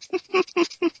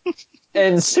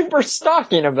and super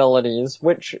stalking abilities,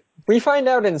 which we find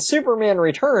out in Superman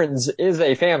Returns is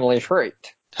a family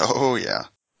trait. Oh, yeah.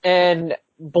 And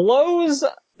blows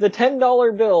the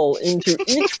 $10 bill into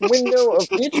each window of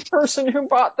each person who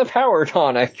bought the power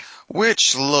tonic.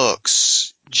 Which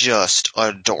looks just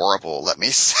adorable, let me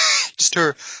say. Just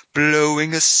her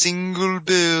blowing a single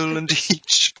bill into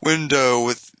each window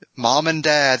with mom and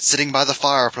dad sitting by the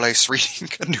fireplace reading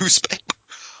a newspaper.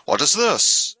 What is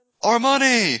this? Our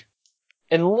money!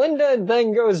 And Linda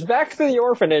then goes back to the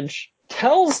orphanage,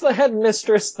 tells the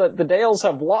headmistress that the Dales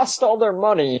have lost all their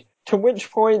money, to which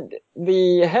point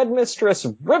the headmistress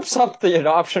rips up the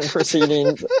adoption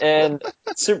proceedings, and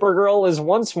Supergirl is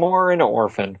once more an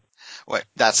orphan. Wait,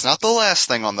 that's not the last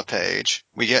thing on the page.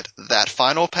 We get that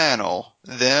final panel,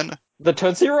 then... The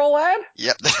Tootsie Roll ad?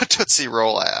 Yep, the Tootsie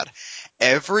Roll ad.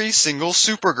 Every single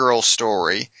Supergirl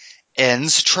story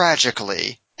ends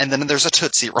tragically, and then there's a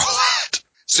Tootsie Roll ad.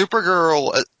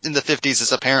 Supergirl in the 50s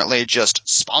is apparently just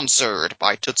sponsored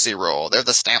by Tootsie Roll. They're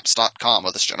the Stamps.com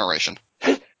of this generation.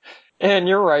 And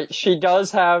you're right, she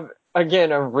does have,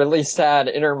 again, a really sad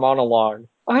inner monologue.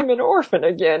 I'm an orphan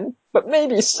again, but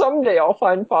maybe someday I'll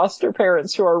find foster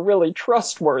parents who are really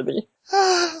trustworthy.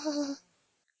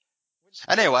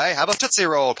 Anyway, how about Tootsie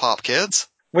Roll, Pop Kids?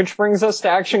 Which brings us to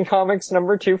Action Comics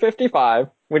number 255,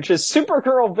 which is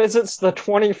Supergirl visits the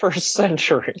 21st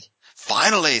century.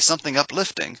 Finally, something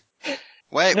uplifting.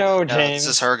 Wait, no, no, James,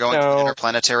 this is her going to the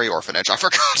interplanetary orphanage. I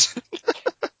forgot.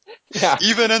 Yeah.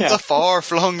 Even in the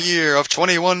far-flung year of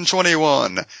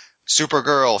 2121,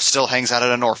 Supergirl still hangs out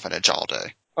at an orphanage all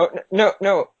day. Oh,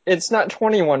 no, it's not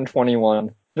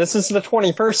 2121. This is the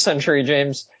 21st century,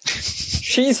 James.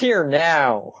 She's here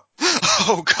now.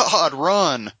 Oh God,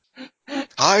 run!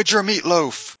 Hydra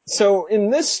Meatloaf! So in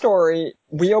this story,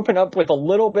 we open up with a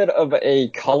little bit of a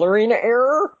coloring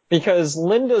error, because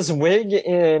Linda's wig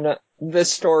in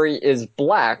this story is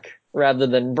black rather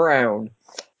than brown.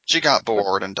 She got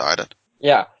bored and dyed it.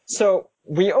 Yeah, so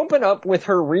we open up with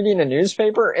her reading a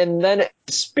newspaper, and then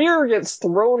a spear gets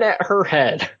thrown at her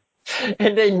head,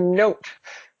 and a note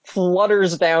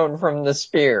flutters down from the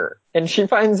spear, and she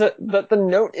finds that the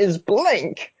note is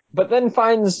blank, but then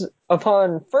finds,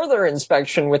 upon further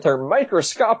inspection with her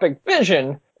microscopic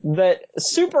vision, that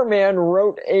Superman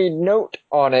wrote a note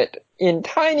on it in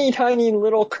tiny, tiny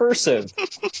little cursive.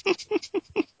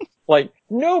 Like,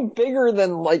 no bigger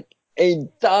than, like, a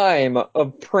dime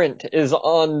of print is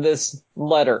on this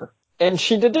letter. And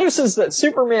she deduces that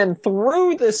Superman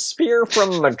threw this spear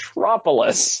from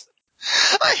Metropolis.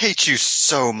 I hate you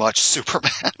so much,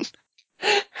 Superman.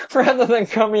 Rather than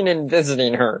coming and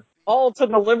visiting her. All to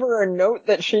deliver a note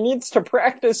that she needs to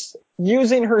practice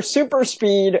using her super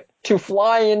speed to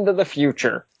fly into the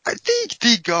future. I think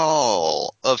the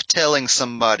gall of telling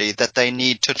somebody that they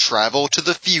need to travel to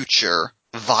the future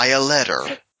via letter.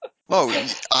 Oh,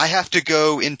 I have to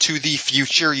go into the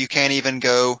future. You can't even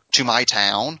go to my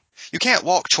town. You can't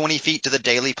walk 20 feet to the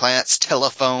Daily Planet's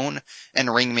telephone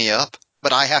and ring me up.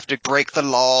 But I have to break the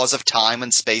laws of time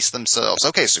and space themselves.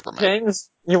 Okay, Superman. James,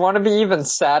 you want to be even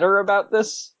sadder about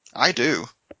this? I do.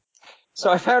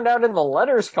 So I found out in the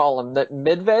letters column that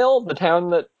Midvale, the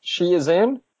town that she is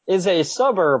in, is a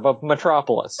suburb of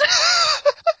Metropolis.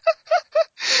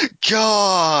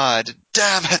 God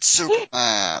damn it,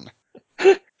 Superman.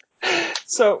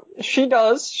 So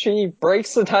she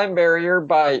breaks the time barrier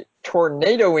by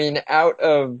tornadoing out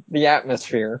of the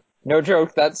atmosphere. No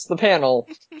joke, that's the panel.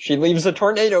 She leaves a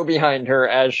tornado behind her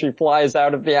as she flies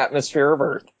out of the atmosphere of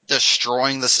Earth.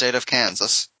 Destroying the state of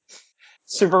Kansas.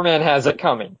 Superman has it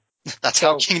coming. That's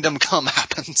how Kingdom Come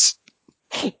happens.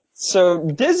 So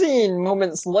dizzying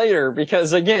moments later,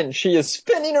 because again, she is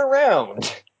spinning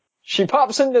around. She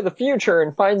pops into the future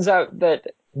and finds out that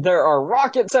there are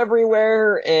rockets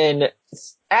everywhere and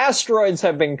asteroids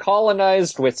have been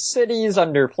colonized with cities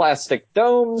under plastic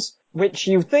domes, which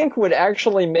you think would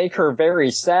actually make her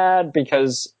very sad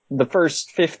because the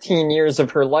first 15 years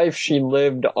of her life she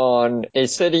lived on a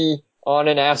city on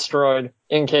an asteroid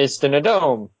encased in a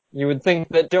dome. You would think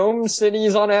that dome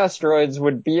cities on asteroids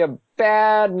would be a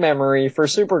bad memory for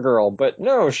Supergirl, but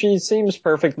no, she seems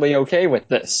perfectly okay with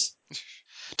this.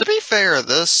 To be fair,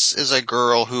 this is a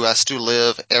girl who has to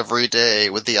live every day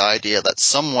with the idea that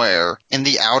somewhere in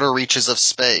the outer reaches of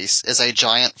space is a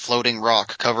giant floating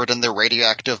rock covered in the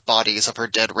radioactive bodies of her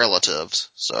dead relatives.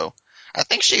 So I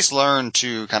think she's learned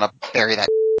to kind of bury that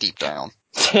deep down.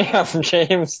 Damn,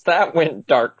 James, that went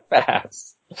dark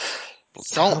fast.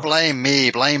 Don't blame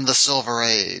me, blame the Silver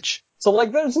Age. So,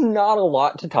 like, there's not a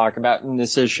lot to talk about in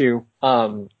this issue.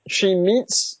 She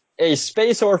meets a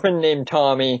space orphan named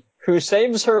Tommy, who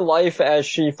saves her life as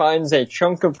she finds a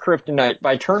chunk of kryptonite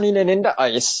by turning it into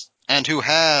ice. And who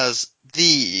has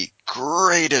the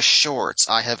greatest shorts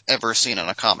I have ever seen in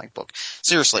a comic book.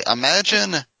 Seriously,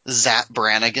 imagine Zap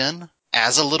Brannigan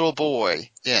as a little boy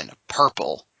in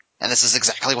purple. And this is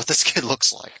exactly what this kid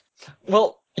looks like.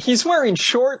 Well, he's wearing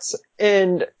shorts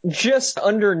and just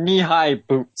under knee-high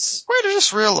boots. Wait, I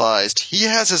just realized he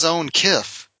has his own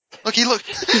Kif. Look, his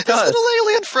does. little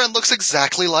alien friend looks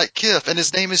exactly like Kif, and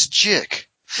his name is Jick.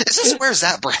 Is this where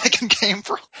Zap Brannigan came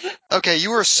from? Okay,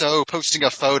 you are so posting a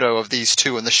photo of these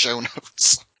two in the show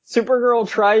notes. Supergirl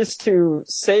tries to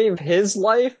save his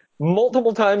life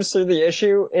multiple times through the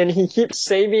issue, and he keeps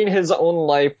saving his own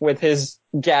life with his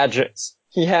gadgets.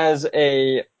 He has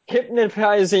a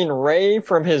hypnotizing ray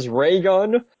from his ray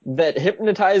gun that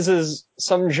hypnotizes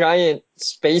some giant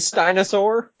space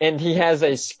dinosaur, and he has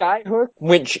a skyhook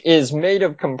which is made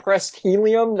of compressed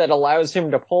helium that allows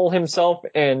him to pull himself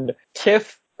and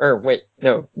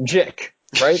Jick,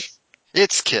 right?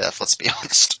 It's Kif, let's be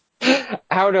honest.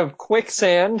 Out of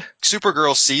quicksand.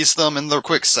 Supergirl sees them in the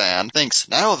quicksand, thinks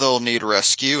now they'll need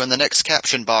rescue, and the next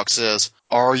caption box is,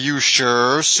 "Are you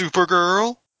sure,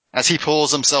 Supergirl?" As he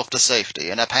pulls himself to safety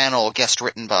in a panel guest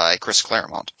written by Chris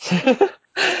Claremont.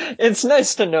 It's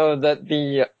nice to know that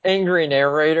the angry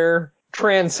narrator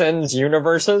transcends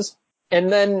universes. And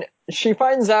then she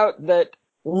finds out that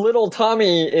little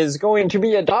Tommy is going to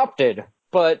be adopted,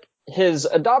 but his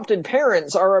adopted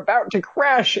parents are about to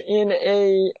crash in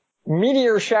a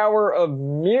meteor shower of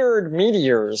mirrored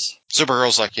meteors.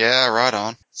 Supergirl's like, yeah, right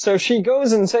on. So she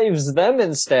goes and saves them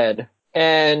instead,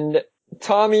 and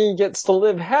Tommy gets to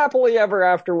live happily ever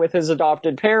after with his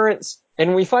adopted parents,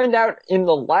 and we find out in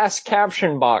the last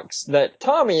caption box that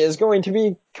Tommy is going to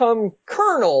become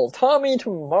Colonel Tommy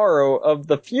Tomorrow of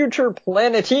the Future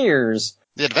Planeteers.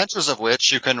 The adventures of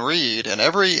which you can read in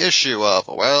every issue of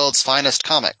World's Finest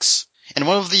Comics, in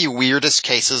one of the weirdest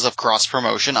cases of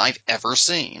cross-promotion I've ever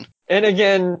seen. And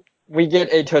again, we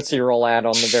get a Tootsie Roll ad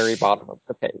on the very bottom of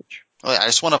the page. I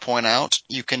just want to point out,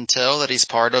 you can tell that he's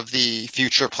part of the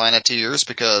Future Planeteers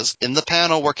because in the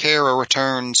panel where Kara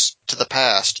returns to the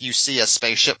past, you see a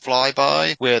spaceship fly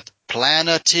by with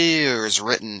Planeteers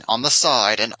written on the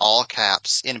side in all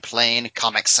caps in plain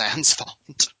Comic Sans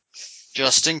font.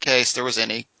 Just in case there was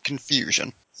any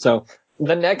confusion. So,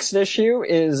 the next issue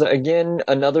is, again,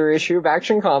 another issue of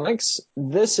Action Comics.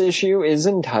 This issue is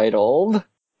entitled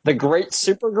The Great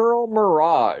Supergirl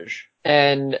Mirage.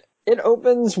 And it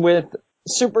opens with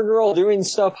Supergirl doing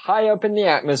stuff high up in the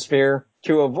atmosphere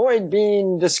to avoid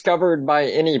being discovered by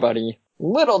anybody.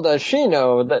 Little does she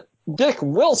know that Dick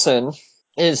Wilson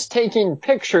is taking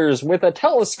pictures with a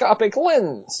telescopic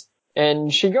lens.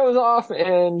 And she goes off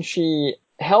and she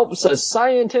helps a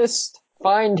scientist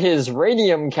find his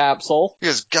radium capsule.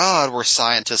 Because God, were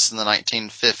scientists in the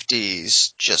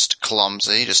 1950s just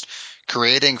clumsy, just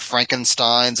creating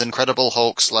Frankenstein's Incredible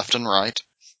Hulks left and right.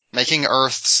 Making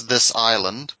Earth's this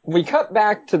island. We cut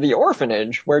back to the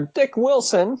orphanage where Dick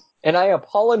Wilson, and I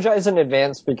apologize in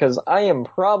advance because I am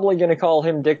probably going to call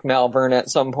him Dick Malvern at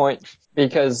some point,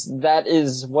 because that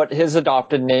is what his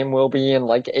adopted name will be in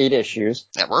like 8 issues.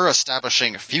 Yeah, we're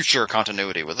establishing future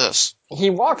continuity with this. He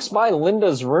walks by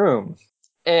Linda's room,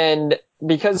 and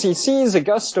because he sees a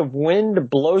gust of wind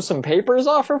blow some papers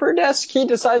off of her desk, he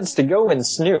decides to go and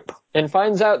snoop, and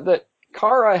finds out that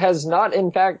Kara has not,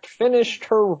 in fact, finished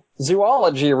her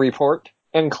zoology report,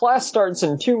 and class starts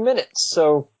in 2 minutes,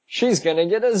 so she's gonna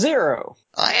get a 0.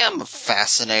 I am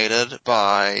fascinated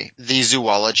by the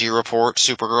zoology report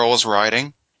Supergirl is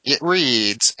writing. It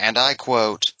reads, and I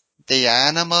quote, "The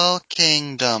Animal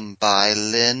Kingdom by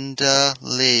Linda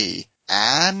Lee.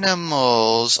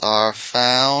 Animals are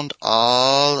found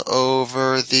all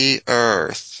over the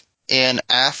earth. In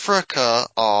Africa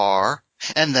are..."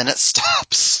 And then it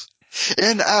stops.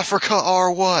 In Africa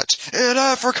are what? In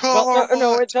Africa are what?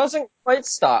 No, it doesn't quite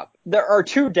stop. There are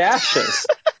 2 dashes.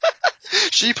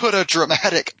 She put a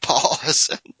dramatic pause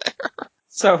in there.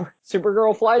 So,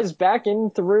 Supergirl flies back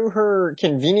in through her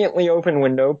conveniently open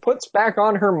window, puts back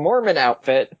on her Mormon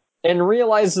outfit, and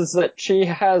realizes that she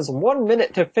has 1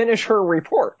 minute to finish her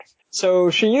report.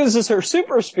 So she uses her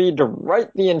super speed to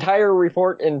write the entire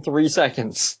report in 3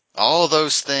 seconds. All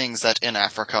those things that in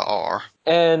Africa are.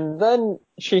 And then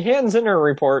she hands in her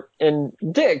report, and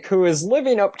Dick, who is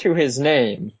living up to his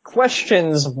name,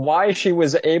 questions why she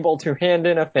was able to hand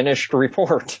in a finished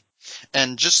report.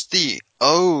 And just the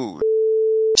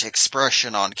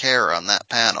expression on Kara on that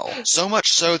panel. So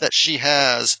much so that she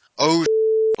has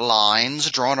lines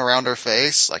drawn around her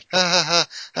face, like, ha ha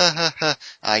ha ha,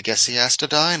 I guess he has to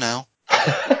die now.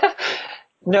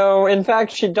 No, in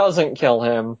fact, she doesn't kill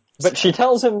him. But she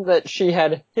tells him that she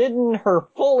had hidden her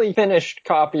fully finished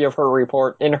copy of her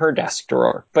report in her desk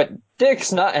drawer. But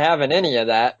Dick's not having any of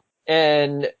that,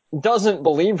 and doesn't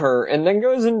believe her, and then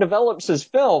goes and develops his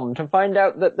film to find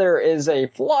out that there is a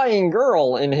flying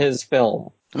girl in his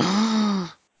film.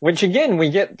 Which again,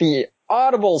 we get the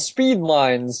audible speed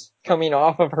lines coming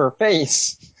off of her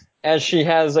face as she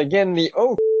has, again, the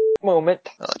oh moment.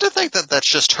 I like to think that that's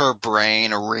just her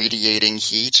brain radiating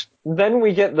heat. Then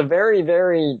we get the very,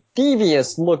 very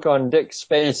devious look on Dick's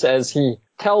face as he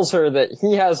tells her that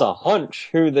he has a hunch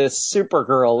who this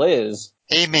Supergirl is.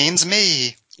 He means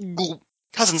me.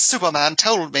 Cousin Superman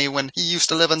told me when he used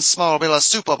to live in Smallville as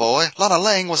Superboy, Lana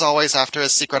Lang was always after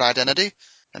his secret identity.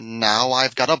 And now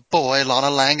I've got a boy Lana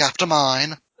Lang after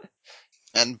mine.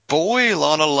 And boy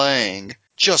Lana Lang,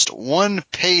 just one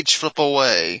page flip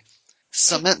away,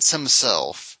 cements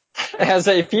himself as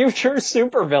a future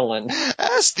supervillain.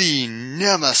 As the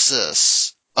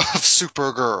nemesis of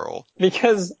Supergirl.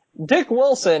 Because Dick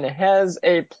Wilson has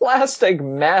a plastic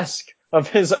mask of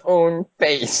his own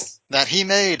face. That he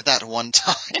made that one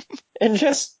time. And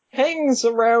just hangs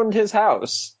around his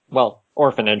house. Well,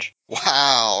 orphanage.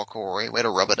 Wow, Corey, way to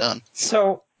rub it in.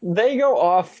 So they go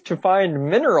off to find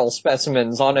mineral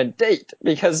specimens on a date,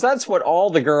 because that's what all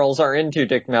the girls are into,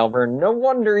 Dick Malvern. No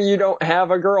wonder you don't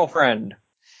have a girlfriend.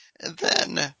 And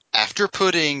then, after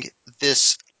putting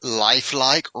this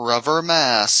lifelike rubber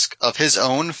mask of his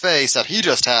own face that he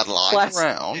just had lying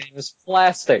around. It's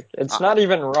plastic. It's not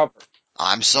even rubber.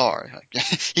 I'm sorry.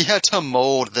 He had to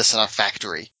mold this in a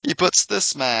factory. He puts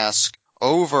this mask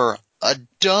over a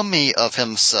dummy of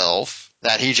himself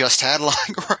that he just had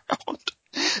lying around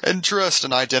and dressed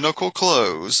in identical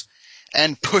clothes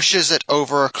and pushes it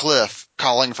over a cliff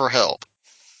calling for help.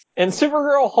 And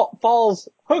Supergirl falls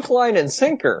hook, line, and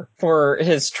sinker for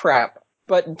his trap,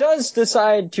 but does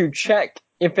decide to check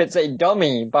if it's a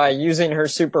dummy by using her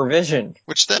supervision.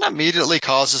 Which then immediately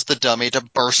causes the dummy to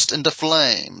burst into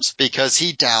flames because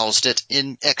he doused it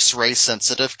in X-ray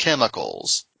sensitive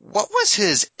chemicals. What was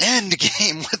his end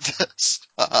game with this?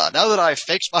 Now that I've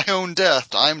faked my own death,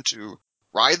 time to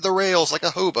ride the rails like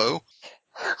a hobo.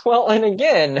 Well, and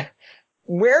again,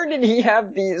 where did he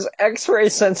have these X-ray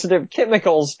sensitive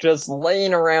chemicals just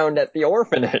laying around at the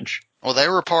orphanage? Well, they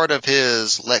were part of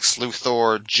his Lex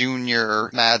Luthor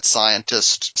Jr. Mad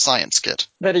Scientist science kit.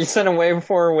 That he sent away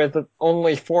for with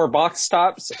only 4 box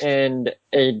tops and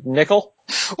a nickel?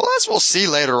 Well, as we'll see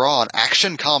later on,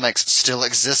 Action Comics still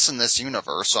exists in this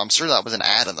universe, so I'm sure that was an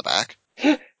ad in the back.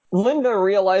 Linda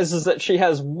realizes that she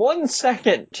has 1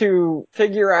 second to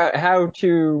figure out how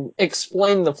to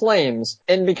explain the flames,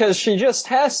 and because she just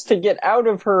has to get out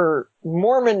of her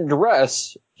Mormon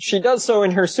dress, she does so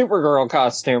in her Supergirl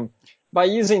costume by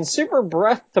using super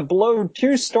breath to blow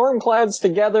 2 storm clouds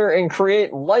together and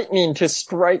create lightning to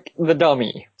strike the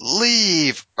dummy.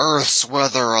 Leave Earth's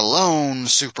weather alone,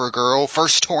 Supergirl.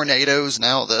 First tornadoes,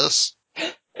 now this.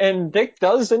 And Dick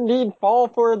does indeed fall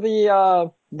for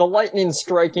the lightning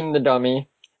striking the dummy,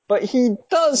 but he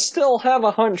does still have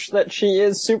a hunch that she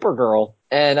is Supergirl.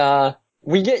 And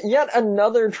we get yet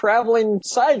another traveling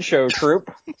sideshow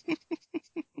troupe.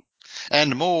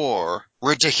 And more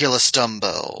ridiculous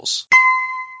dumbbells.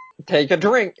 Take a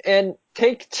drink, and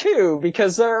take 2,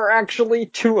 because there are actually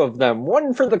 2 of them.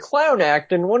 One for the clown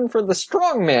act and one for the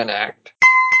strongman act.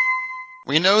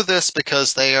 We know this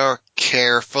because they are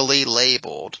carefully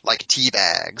labeled, like tea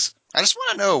bags. I just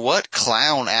want to know what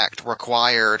clown act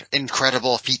required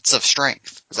incredible feats of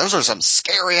strength. Because those are some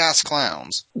scary-ass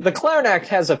clowns. The clown act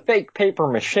has a fake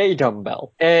papier-mâché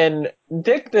dumbbell, and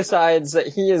Dick decides that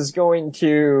he is going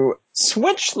to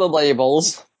switch the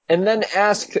labels and then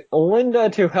ask Linda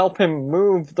to help him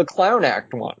move the clown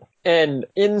act one. And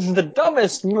in the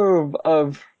dumbest move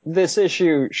of this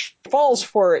issue, she falls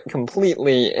for it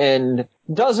completely and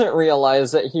doesn't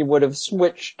realize that he would have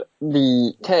switched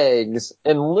the tags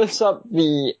and lifts up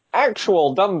the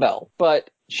actual dumbbell. But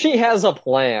she has a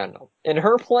plan, and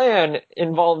her plan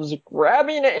involves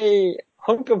grabbing a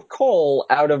hunk of coal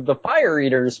out of the Fire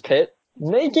Eater's pit,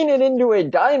 making it into a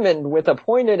diamond with a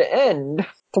pointed end,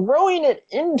 throwing it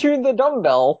into the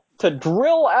dumbbell to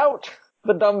drill out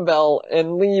the dumbbell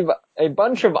and leave a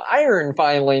bunch of iron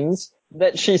filings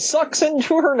that she sucks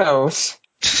into her nose.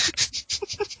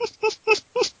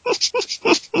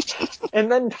 And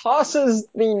then tosses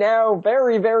the now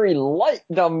very, very light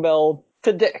dumbbell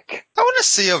to Dick. I want to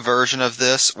see a version of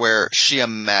this where she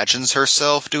imagines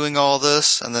herself doing all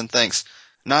this and then thinks,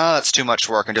 nah, that's too much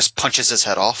work, and just punches his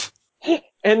head off.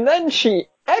 And then she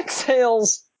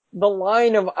exhales the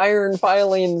line of iron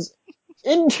filings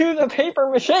into the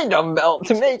papier-mâché dumbbell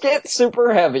to make it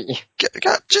super heavy.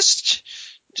 God, just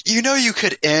You know you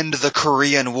could end the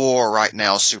Korean War right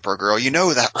now, Supergirl. You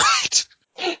know that, right?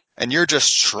 And you're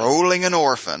just trolling an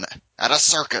orphan at a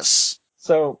circus.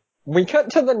 So we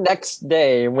cut to the next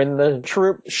day when the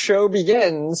troupe show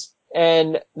begins,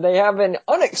 and they have an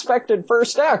unexpected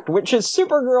first act, which is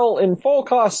Supergirl in full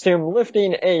costume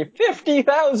lifting a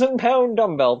 50,000-pound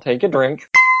dumbbell. Take a drink.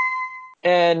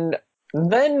 And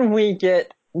then we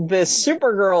get this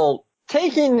Supergirl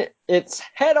taking its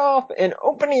head off and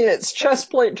opening its chest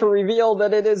plate to reveal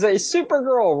that it is a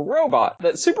Supergirl robot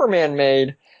that Superman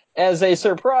made as a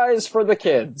surprise for the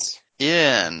kids.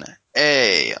 In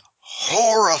a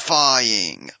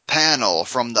horrifying panel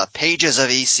from the pages of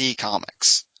EC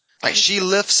Comics. Like, she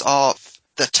lifts off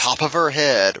the top of her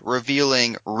head,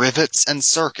 revealing rivets and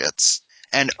circuits,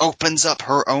 and opens up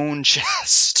her own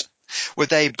chest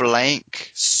with a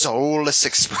blank, soulless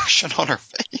expression on her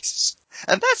face.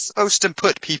 And that's supposed to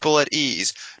put people at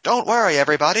ease. Don't worry,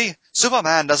 everybody.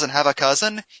 Superman doesn't have a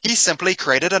cousin. He simply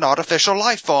created an artificial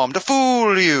life form to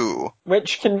fool you.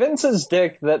 Which convinces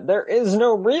Dick that there is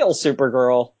no real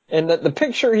Supergirl, and that the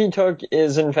picture he took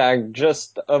is in fact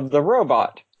just of the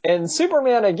robot. And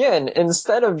Superman, again,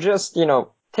 instead of just,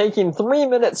 taking 3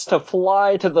 minutes to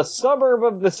fly to the suburb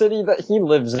of the city that he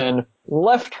lives in,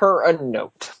 left her a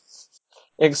note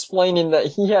explaining that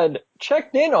he had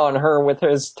checked in on her with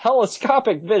his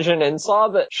telescopic vision and saw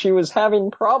that she was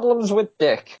having problems with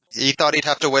Dick. He thought he'd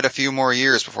have to wait a few more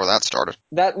years before that started.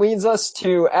 That leads us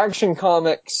to Action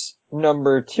Comics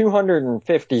number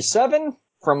 257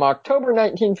 from October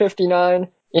 1959,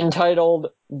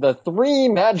 entitled The Three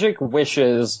Magic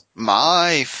Wishes.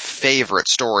 My favorite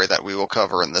story that we will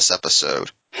cover in this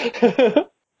episode.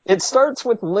 It starts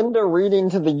with Linda reading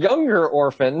to the younger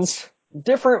orphans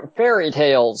different fairy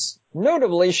tales.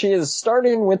 Notably, she is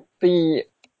starting with the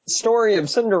story of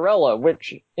Cinderella,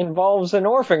 which involves an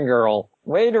orphan girl.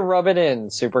 Way to rub it in,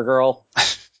 Supergirl.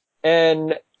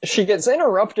 And she gets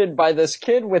interrupted by this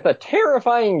kid with a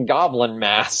terrifying goblin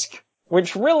mask,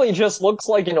 which really just looks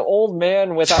like an old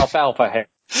man with alfalfa hair.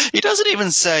 He doesn't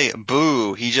even say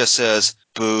boo, he just says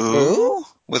boo?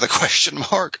 With a question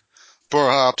mark.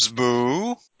 Perhaps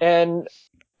boo? And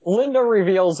Linda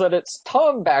reveals that it's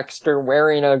Tom Baxter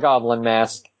wearing a goblin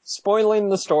mask, spoiling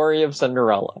the story of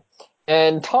Cinderella.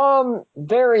 And Tom,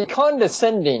 very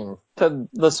condescending to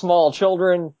the small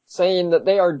children, saying that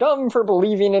they are dumb for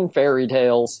believing in fairy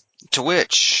tales. To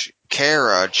which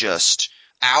Kara, just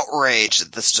outraged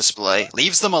at this display,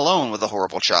 leaves them alone with the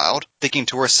horrible child, thinking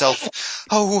to herself,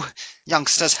 oh,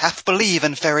 youngsters half believe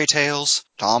in fairy tales.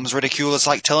 Tom's ridicule is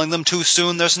like telling them too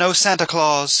soon there's no Santa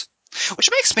Claus.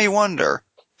 Which makes me wonder,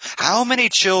 how many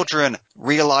children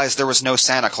realized there was no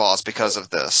Santa Claus because of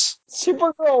this?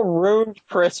 Supergirl ruined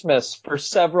Christmas for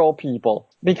several people,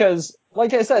 because,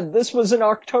 like I said, this was an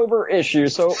October issue,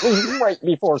 so it was right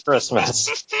before Christmas.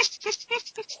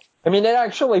 I mean, it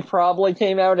actually probably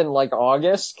came out in,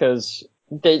 August, because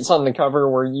dates on the cover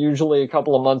were usually a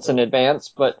couple of months in advance,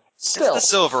 but still. It's the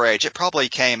Silver Age. It probably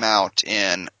came out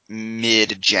in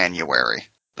mid-January.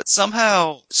 But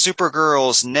somehow,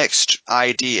 Supergirl's next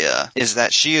idea is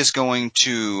that she is going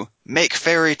to make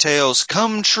fairy tales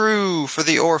come true for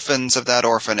the orphans of that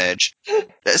orphanage.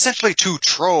 Essentially to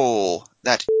troll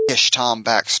that Tom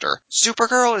Baxter.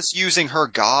 Supergirl is using her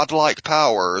godlike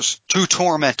powers to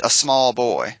torment a small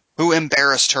boy who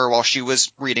embarrassed her while she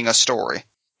was reading a story.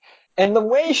 And the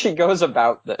way she goes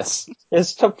about this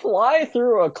is to fly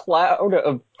through a cloud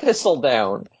of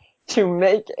thistledown to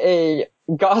make a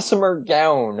gossamer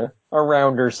gown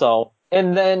around herself,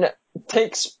 and then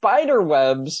take spider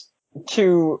webs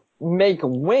to make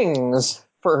wings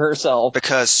for herself.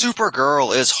 Because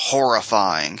Supergirl is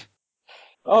horrifying.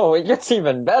 Oh, it gets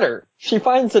even better. She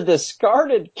finds a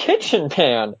discarded kitchen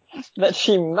pan that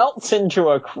she melts into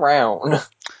a crown,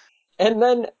 and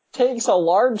then takes a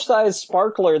large-sized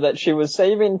sparkler that she was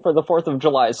saving for the 4th of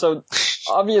July. So,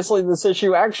 obviously this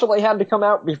issue actually had to come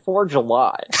out before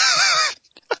July.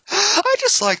 I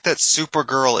just like that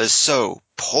Supergirl is so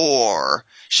poor.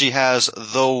 She has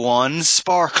the one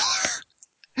sparkler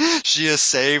she has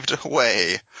saved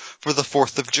away for the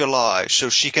 4th of July so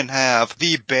she can have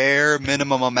the bare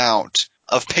minimum amount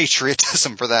of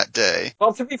patriotism for that day.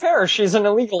 Well, to be fair, she's an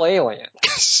illegal alien.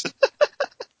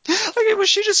 Was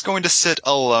she just going to sit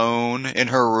alone in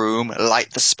her room,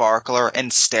 light the sparkler,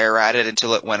 and stare at it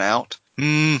until it went out?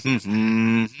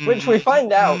 Which we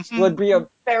find out would be a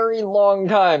very long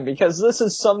time, because this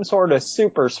is some sort of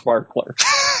super sparkler.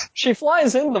 She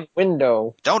flies in the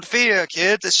window. Don't fear,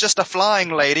 kids. It's just a flying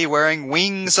lady wearing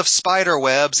wings of spider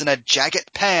webs and a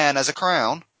jagged pan as a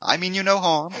crown. I mean you no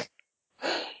harm.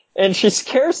 And she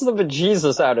scares the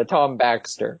bejesus out of Tom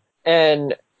Baxter.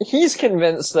 And he's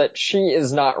convinced that she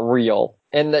is not real,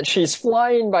 and that she's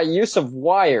flying by use of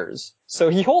wires. So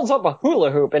he holds up a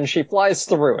hula hoop and she flies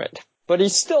through it. But he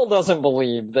still doesn't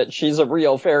believe that she's a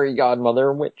real fairy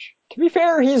godmother, which, to be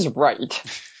fair, he's right.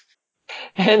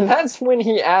 And that's when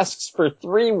he asks for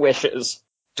 3 wishes.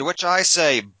 To which I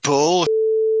say, bull.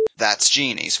 That's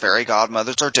genies. Fairy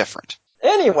godmothers are different.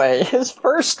 Anyway, his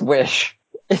first wish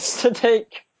is to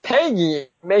take Peggy,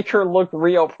 make her look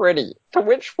real pretty. To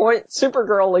which point,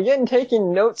 Supergirl, again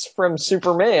taking notes from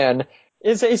Superman,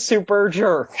 is a super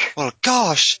jerk. Well,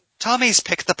 gosh, Tommy's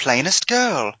picked the plainest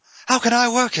girl. How can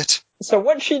I work it? So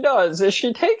what she does is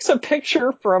she takes a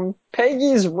picture from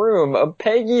Peggy's room of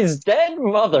Peggy's dead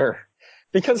mother.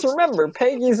 Because remember,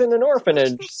 Peggy's in an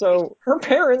orphanage, so her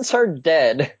parents are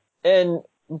dead. And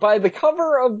by the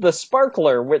cover of the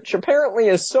Sparkler, which apparently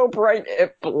is so bright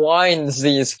it blinds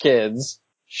these kids,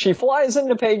 she flies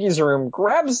into Peggy's room,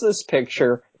 grabs this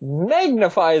picture,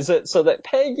 magnifies it so that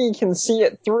Peggy can see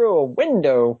it through a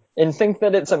window and think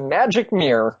that it's a magic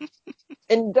mirror,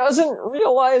 and doesn't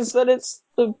realize that it's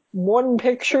the one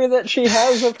picture that she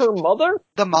has of her mother?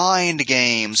 The mind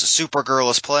games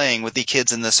Supergirl is playing with the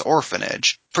kids in this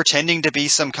orphanage, pretending to be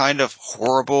some kind of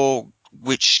horrible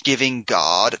witch-giving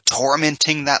god,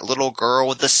 tormenting that little girl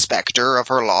with the specter of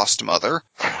her lost mother.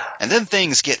 And then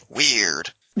things get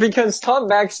weird. Because Tom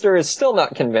Baxter is still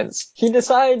not convinced. He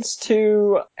decides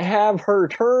to have her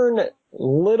turn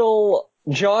little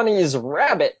Johnny's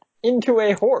rabbit into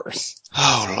a horse.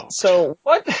 Oh, Lord. So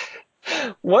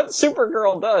what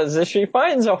Supergirl does is she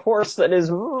finds a horse that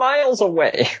is miles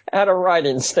away at a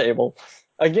riding stable.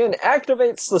 Again,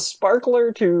 activates the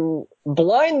Sparkler to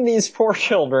blind these poor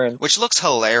children. Which looks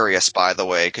hilarious, by the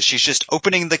way, because she's just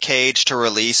opening the cage to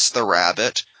release the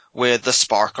rabbit with the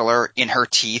Sparkler in her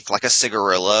teeth like a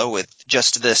cigarilla with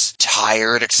just this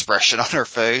tired expression on her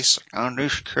face. Oh,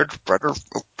 these kids better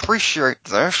appreciate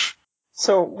this.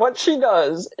 So what she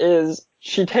does is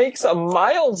she takes a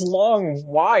miles-long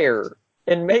wire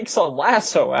and makes a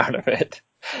lasso out of it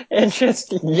and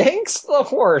just yanks the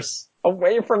horse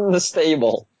away from the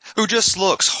stable. Who just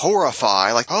looks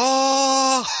horrified, like,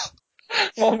 oh!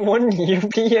 Well, wouldn't you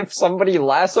be if somebody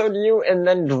lassoed you and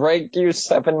then dragged you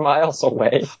 7 miles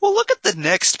away? Well, look at the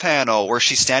next panel where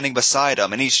she's standing beside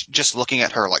him and he's just looking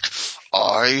at her like,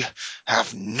 I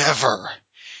have never,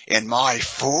 in my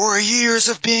 4 years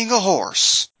of being a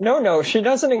horse. No, she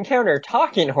doesn't encounter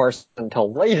talking horse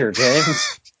until later,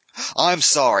 James. I'm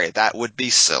sorry, that would be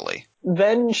silly.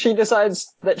 Then she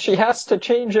decides that she has to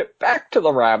change it back to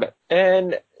the rabbit,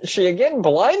 and she again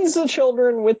blinds the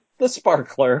children with the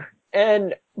Sparkler,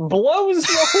 and blows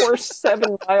the horse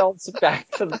 7 miles back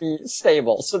to the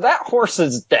stable. So that horse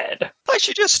is dead. Like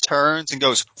she just turns and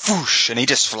goes whoosh, and he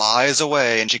just flies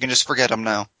away, and she can just forget him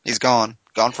now. He's gone.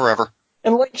 Gone forever.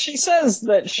 And like she says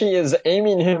that she is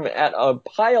aiming him at a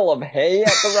pile of hay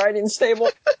at the riding stable,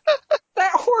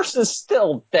 that horse is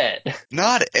still dead.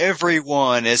 Not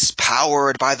everyone is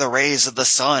powered by the rays of the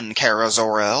sun, Kara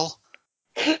Zor-El.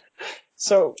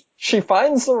 So she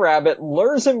finds the rabbit,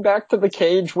 lures him back to the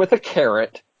cage with a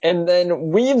carrot, and then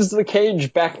weaves the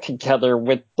cage back together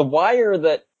with the wire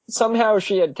that somehow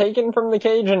she had taken from the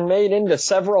cage and made into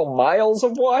several miles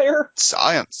of wire.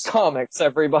 Science. Comics,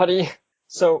 everybody.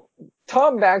 So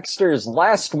Tom Baxter's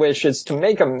last wish is to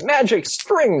make a magic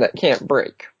string that can't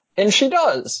break. And she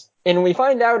does. And we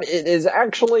find out it is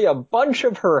actually a bunch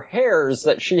of her hairs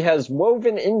that she has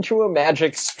woven into a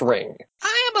magic string.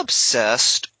 I am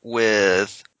obsessed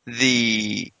with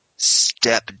the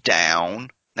step down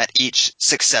that each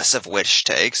successive wish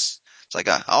takes. It's like,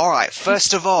 alright,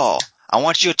 first of all, I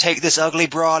want you to take this ugly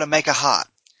broad and make her hot.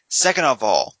 Second of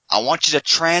all, I want you to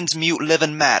transmute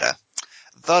living matter.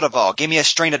 Third of all, give me a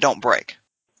string that don't break.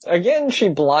 Again, she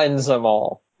blinds them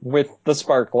all with the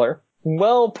Sparkler.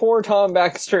 Well, poor Tom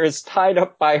Baxter is tied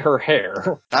up by her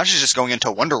hair. Now she's just going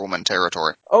into Wonder Woman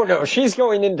territory. Oh no, she's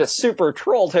going into Super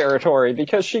Troll territory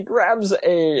because she grabs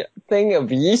a thing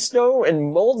of yeast dough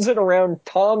and molds it around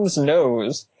Tom's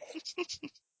nose.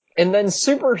 And then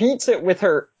superheats it with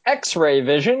her X-ray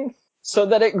vision so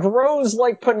that it grows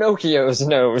like Pinocchio's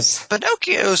nose.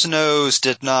 Pinocchio's nose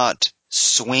did not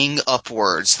swing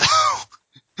upwards, though.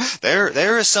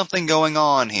 There is something going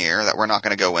on here that we're not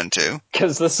going to go into.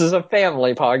 Because this is a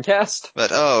family podcast.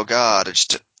 But, oh god,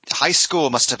 high school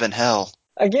must have been hell.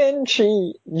 Again,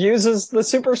 she uses the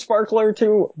Super Sparkler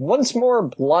to once more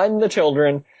blind the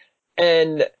children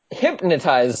and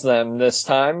hypnotize them this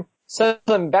time. Sends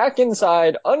them back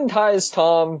inside, unties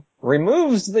Tom,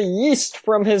 removes the yeast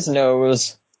from his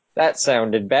nose, That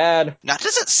sounded bad. Now,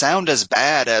 does it sound as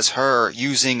bad as her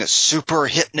using super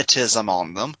hypnotism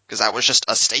on them? Because that was just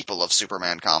a staple of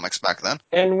Superman comics back then.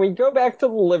 And we go back to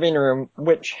the living room,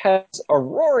 which has a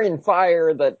roaring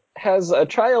fire that has a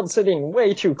child sitting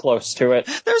way too close to it.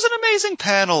 There's an amazing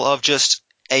panel of just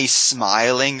a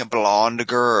smiling blonde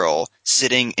girl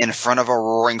sitting in front of a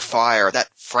roaring fire that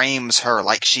frames her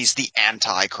like she's the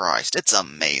Antichrist. It's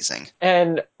amazing.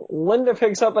 And Linda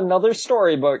picks up another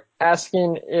storybook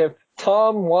asking if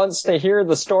Tom wants to hear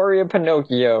the story of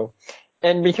Pinocchio.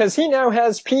 And because he now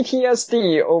has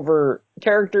PTSD over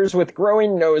characters with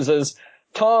growing noses,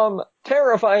 Tom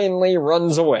terrifyingly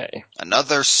runs away.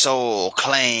 Another soul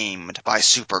claimed by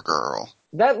Supergirl.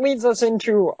 That leads us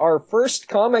into our first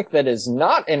comic that is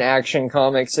not an Action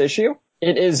Comics issue.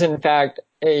 It is, in fact,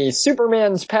 a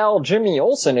Superman's pal Jimmy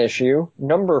Olsen issue,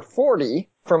 number 40,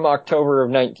 from October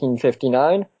of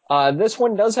 1959. This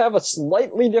one does have a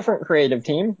slightly different creative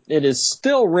team. It is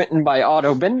still written by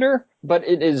Otto Binder, but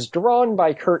it is drawn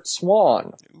by Kurt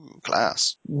Swan. Ooh,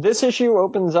 class. This issue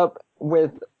opens up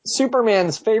with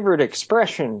Superman's favorite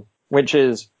expression, which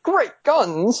is, "Great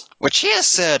guns!" Which he has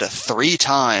said 3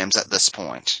 times at this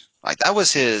point. Like, that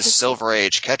was his Silver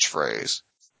Age catchphrase.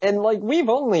 And, we've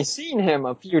only seen him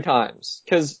a few times,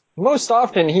 because most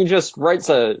often he just writes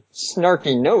a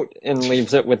snarky note and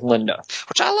leaves it with Linda.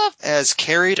 Which I love as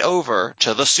carried over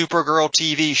to the Supergirl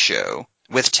TV show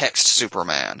with Text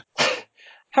Superman.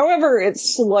 However,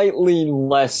 it's slightly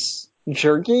less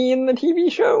jerky in the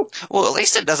TV show. Well, at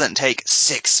least it doesn't take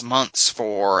 6 months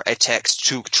for a Text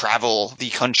to travel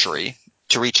the country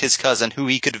to reach his cousin who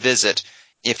he could visit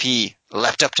if he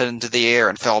leapt up into the air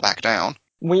and fell back down.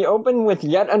 We open with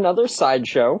yet another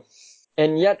sideshow,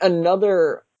 and yet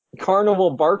another Carnival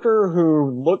Barker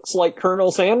who looks like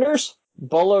Colonel Sanders,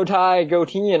 bolo tie,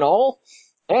 goatee and all.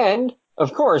 And,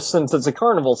 of course, since it's a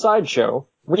carnival sideshow,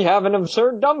 we have an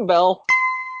absurd dumbbell.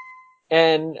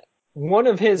 And one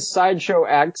of his sideshow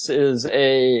acts is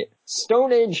a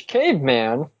Stone Age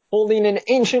caveman holding an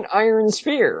ancient iron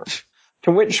spear.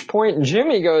 To which point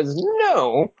Jimmy goes,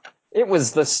 "No, it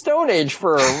was the Stone Age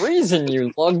for a reason,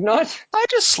 you lugnut." I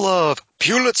just love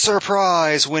Pulitzer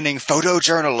Prize winning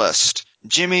photojournalist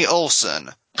Jimmy Olsen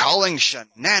calling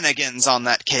shenanigans on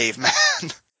that caveman.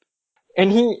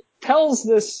 And he tells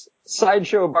this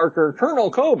sideshow Barker,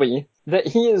 Colonel Colby, that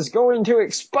he is going to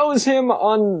expose him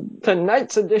on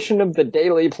tonight's edition of the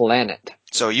Daily Planet.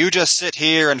 So you just sit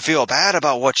here and feel bad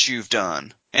about what you've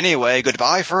done. Anyway,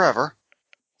 goodbye forever.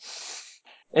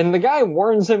 And the guy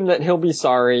warns him that he'll be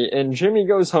sorry, and Jimmy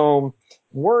goes home,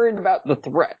 worried about the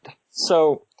threat.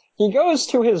 So he goes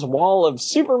to his wall of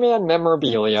Superman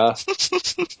memorabilia,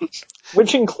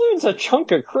 which includes a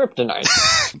chunk of kryptonite.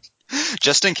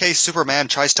 Just in case Superman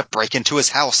tries to break into his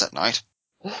house at night.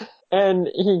 And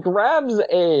he grabs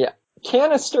a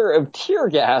canister of tear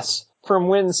gas from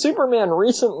when Superman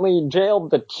recently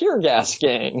jailed the tear gas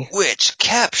gang. Which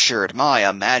captured my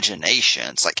imagination.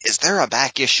 It's like, is there a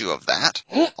back issue of that?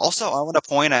 Also, I want to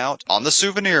point out, on the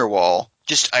souvenir wall,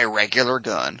 just a regular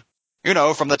gun. You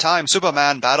know, from the time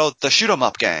Superman battled the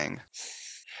shoot-'em-up gang.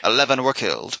 11 were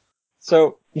killed.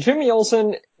 So, Jimmy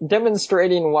Olsen,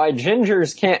 demonstrating why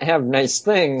gingers can't have nice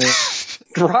things,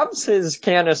 drops his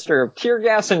canister of tear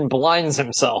gas and blinds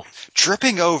himself.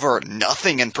 Tripping over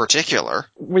nothing in particular.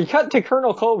 We cut to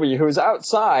Colonel Colby, who's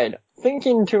outside,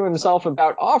 thinking to himself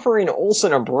about offering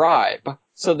Olsen a bribe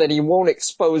so that he won't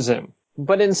expose him.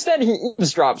 But instead he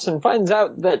eavesdrops and finds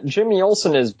out that Jimmy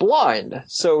Olsen is blind,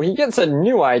 so he gets a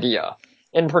new idea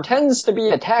and pretends to be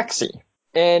a taxi.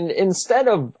 And instead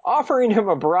of offering him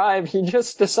a bribe, he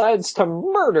just decides to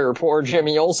murder poor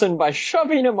Jimmy Olsen by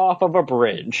shoving him off of a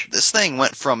bridge. This thing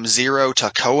went from 0 to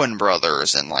Coen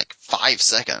Brothers in 5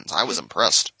 seconds. I was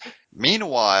impressed.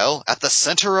 Meanwhile, at the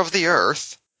center of the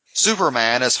Earth,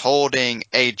 Superman is holding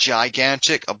a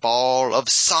gigantic ball of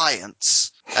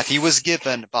science that he was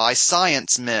given by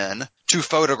science men to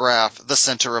photograph the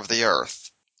center of the Earth.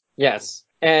 Yes.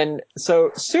 And so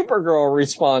Supergirl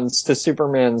responds to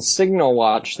Superman's signal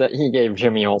watch that he gave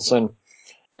Jimmy Olsen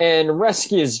and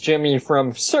rescues Jimmy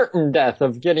from certain death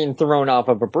of getting thrown off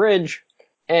of a bridge.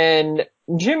 And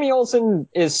Jimmy Olsen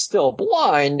is still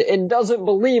blind and doesn't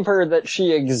believe her that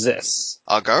she exists.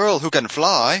 A girl who can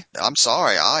fly? I'm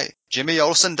sorry, Jimmy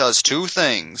Olsen does 2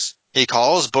 things. He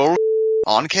calls bull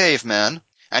on cavemen,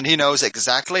 and he knows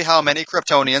exactly how many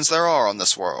Kryptonians there are on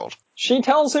this world. She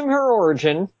tells him her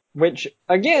origin, which,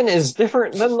 again, is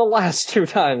different than the last 2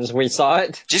 times we saw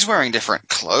it. She's wearing different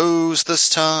clothes this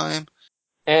time.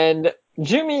 And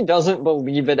Jimmy doesn't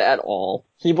believe it at all.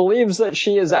 He believes that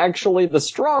she is actually the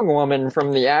strong woman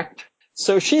from the act,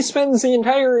 So she spends the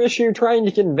entire issue trying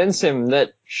to convince him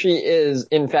that she is,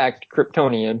 in fact,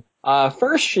 Kryptonian.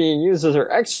 First, she uses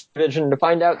her X-Vision to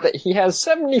find out that he has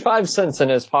 75 cents in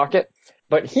his pocket,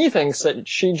 but he thinks that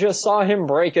she just saw him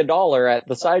break $1 at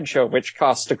the sideshow, which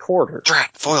cost a quarter.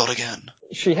 Drat, foiled again.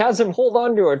 She has him hold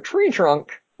on to a tree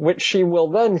trunk, which she will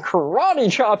then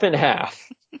karate chop in half.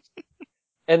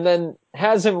 And then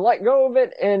has him let go of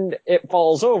it, and it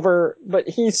falls over, but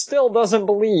he still doesn't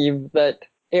believe that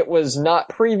it was not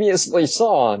previously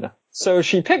sawn. So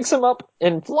she picks him up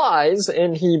and flies,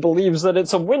 and he believes that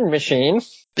it's a wind machine.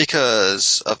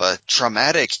 Because of a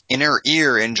traumatic inner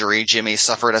ear injury Jimmy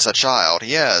suffered as a child,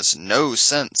 he has no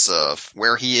sense of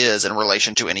where he is in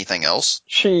relation to anything else.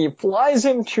 She flies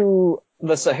him to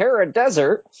the Sahara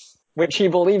Desert, which he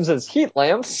believes is heat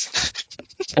lamps,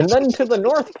 and then to the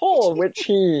North Pole, which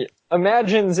he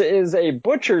imagines is a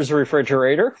butcher's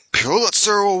refrigerator.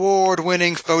 Pulitzer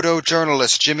Award-winning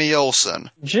photojournalist Jimmy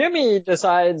Olsen. Jimmy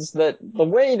decides that the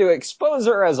way to expose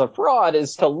her as a fraud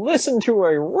is to listen to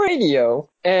a radio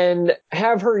and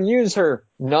have her use her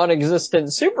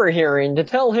non-existent super hearing to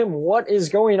tell him what is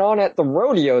going on at the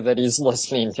rodeo that he's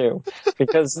listening to,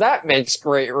 because that makes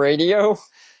great radio.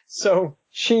 So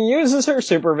she uses her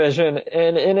supervision,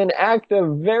 and in an act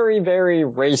of very, very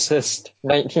racist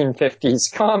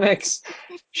 1950s comics,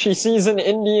 she sees an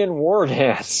Indian war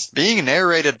dance. Being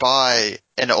narrated by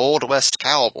an Old West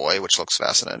cowboy, which looks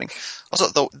fascinating.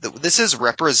 Also, this is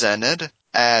represented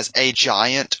as a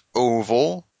giant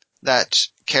oval that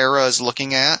Kara is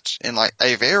looking at in like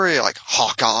a very like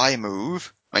Hawkeye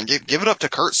move. I mean, give it up to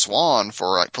Kurt Swan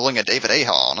for like pulling a David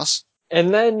Aja on us.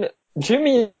 And then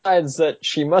Jimmy decides that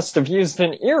she must have used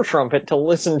an ear trumpet to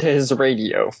listen to his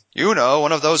radio. You know,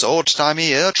 one of those old-timey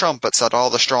ear trumpets that all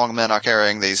the strong men are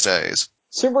carrying these days.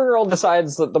 Supergirl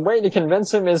decides that the way to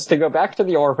convince him is to go back to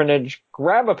the orphanage,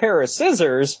 grab a pair of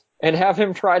scissors, and have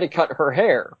him try to cut her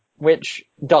hair, which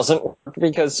doesn't work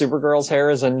because Supergirl's hair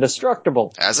is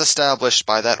indestructible. As established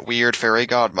by that weird fairy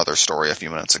godmother story a few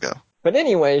minutes ago. But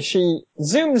anyway, she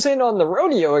zooms in on the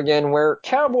rodeo again, where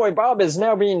Cowboy Bob is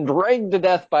now being dragged to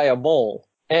death by a bull,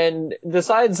 and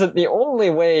decides that the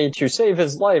only way to save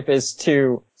his life is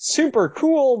to super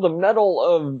cool the metal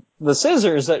of the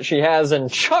scissors that she has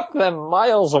and chuck them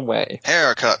miles away.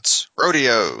 Haircuts,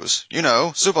 rodeos, you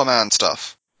know, Superman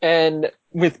stuff. And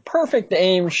with perfect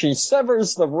aim, she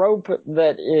severs the rope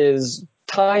that is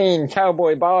tying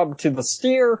Cowboy Bob to the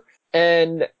steer,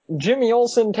 and Jimmy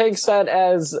Olsen takes that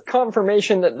as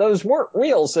confirmation that those weren't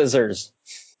real scissors.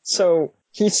 So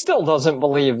he still doesn't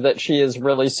believe that she is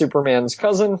really Superman's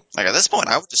cousin. Like, at this point,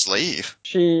 I would just leave.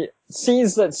 She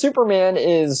sees that Superman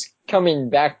is coming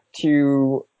back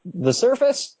to the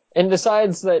surface and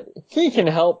decides that he can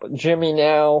help Jimmy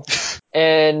now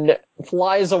and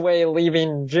flies away,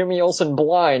 leaving Jimmy Olsen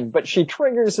blind, but she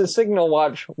triggers his signal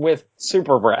watch with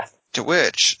super breath. To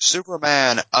which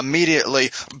Superman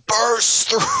immediately bursts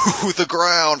through the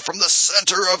ground from the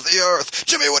center of the earth.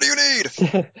 Jimmy, what do you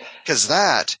need? Because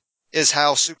that is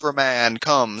how Superman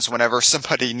comes whenever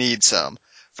somebody needs him.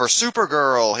 For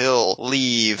Supergirl, he'll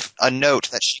leave a note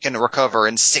that she can recover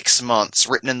in 6 months,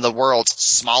 written in the world's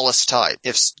smallest type.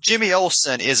 If Jimmy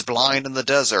Olsen is blind in the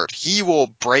desert, he will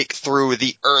break through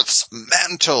the Earth's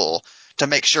mantle to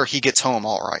make sure he gets home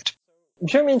all right.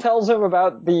 Jimmy tells him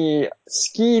about the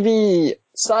skeevy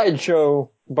sideshow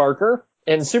Barker,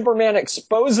 and Superman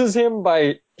exposes him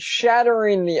by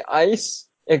shattering the ice,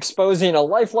 exposing a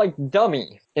lifelike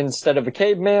dummy instead of a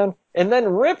caveman, and then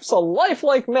rips a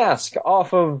lifelike mask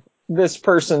off of this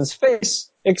person's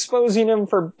face, exposing him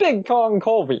for Big Kong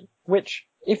Colby, which,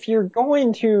 if you're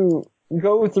going to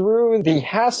go through the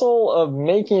hassle of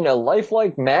making a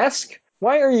lifelike mask,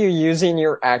 why are you using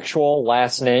your actual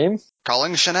last name?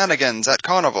 Calling shenanigans at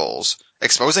carnivals,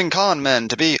 exposing con men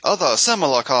to be other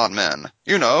similar con men.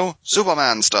 You know,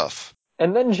 Superman stuff.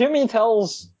 And then Jimmy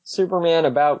tells Superman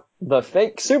about the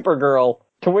fake Supergirl,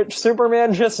 to which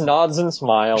Superman just nods and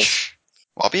smiles.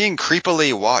 While being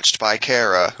creepily watched by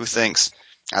Kara, who thinks,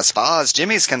 as far as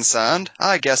Jimmy's concerned,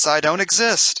 I guess I don't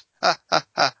exist. Ha ha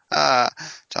ha ha.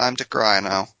 Time to cry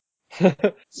now.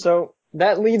 So,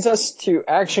 that leads us to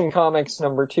Action Comics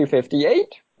number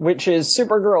 258, which is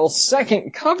Supergirl's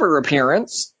second cover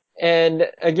appearance. And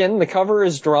again, the cover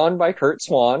is drawn by Kurt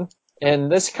Swan. And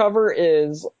this cover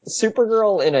is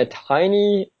Supergirl in a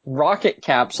tiny rocket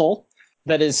capsule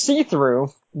that is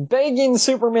see-through, begging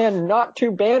Superman not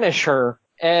to banish her.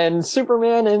 And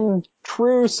Superman, in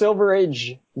true Silver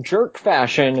Age jerk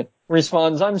fashion,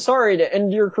 responds, "I'm sorry to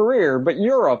end your career, but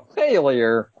you're a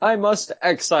failure. I must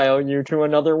exile you to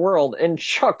another world," and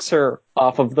chucks her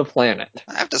off of the planet.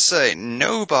 I have to say,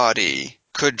 nobody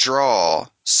could draw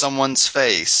someone's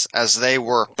face as they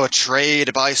were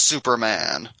betrayed by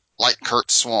Superman, like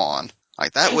Kurt Swan.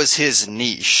 Like, that was his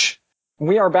niche.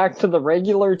 We are back to the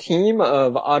regular team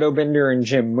of Otto Bender and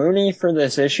Jim Mooney for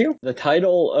this issue. The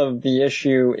title of the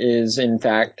issue is, in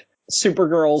fact,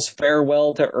 Supergirl's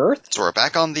Farewell to Earth. So we're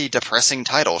back on the depressing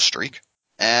title streak.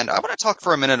 And I want to talk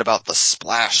for a minute about the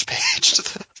splash page to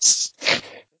this.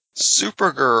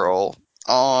 Supergirl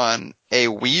on a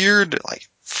weird, like,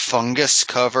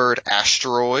 fungus-covered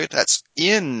asteroid that's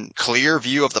in clear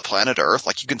view of the planet Earth.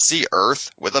 Like, you can see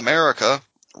Earth with America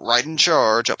right in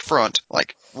charge up front.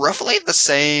 Like, roughly the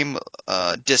same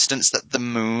distance that the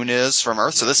moon is from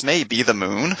Earth, so this may be the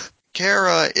moon.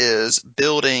 Kara is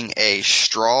building a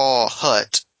straw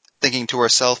hut, thinking to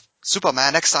herself,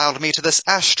 Superman exiled me to this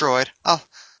asteroid. I'll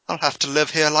have to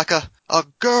live here like a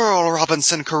girl,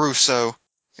 Robinson Crusoe.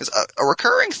 A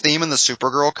recurring theme in the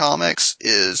Supergirl comics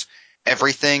is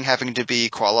everything having to be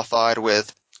qualified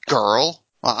with girl.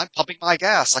 I'm pumping my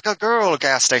gas like a girl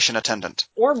gas station attendant.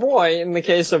 Or boy, in the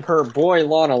case of her boy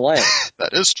Lana Lang.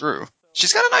 That is true.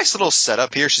 She's got a nice little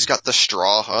setup here. She's got the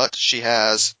straw hut. She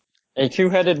has a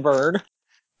two-headed bird.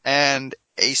 And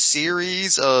a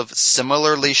series of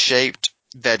similarly shaped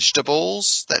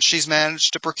vegetables that she's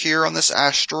managed to procure on this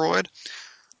asteroid.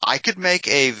 I could make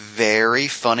a very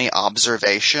funny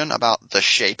observation about the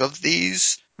shape of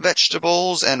these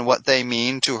vegetables and what they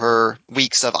mean to her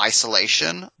weeks of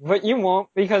isolation. But you won't,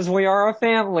 because we are a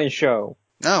family show.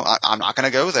 No, I'm not going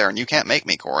to go there, and you can't make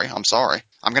me, Corey. I'm sorry.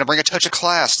 I'm going to bring a touch of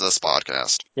class to this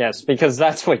podcast. Yes, because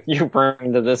that's what you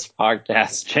bring to this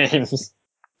podcast, James.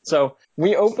 So,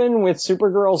 we open with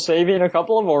Supergirl saving a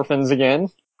couple of orphans again,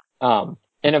 and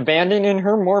abandoning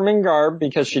her Mormon garb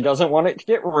because she doesn't want it to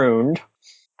get ruined.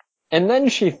 And then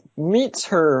she meets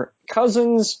her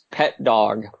cousin's pet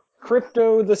dog,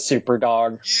 Krypto the Super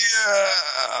Dog.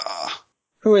 Yeah!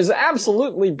 Who is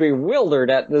absolutely bewildered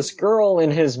at this girl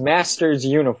in his master's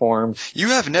uniform. You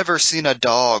have never seen a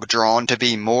dog drawn to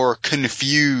be more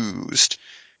confused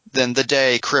than the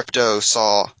day Krypto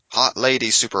saw Hot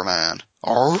Lady Superman.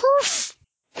 Arf!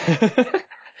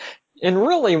 And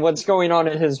really what's going on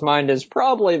in his mind is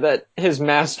probably that his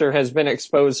master has been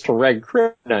exposed to red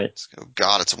kryptonite. Oh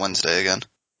god, it's Wednesday again.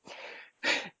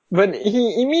 But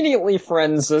he immediately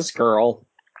friends this girl,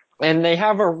 and they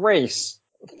have a race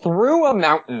through a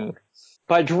mountain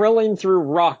by drilling through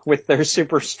rock with their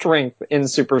super strength and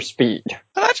super speed.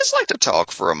 And I'd just like to talk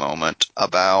for a moment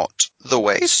about the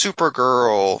way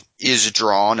Supergirl is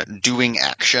drawn doing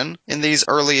action in these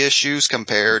early issues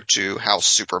compared to how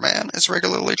Superman is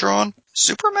regularly drawn.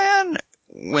 Superman,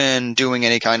 when doing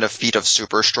any kind of feat of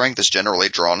super strength, is generally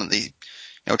drawn in the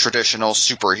traditional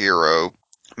superhero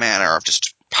manner of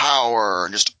just power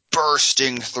and just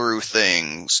bursting through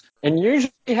things. And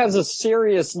usually has a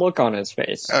serious look on his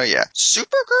face. Oh yeah.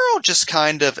 Supergirl just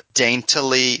kind of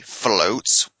daintily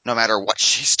floats no matter what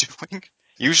she's doing.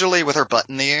 Usually with her butt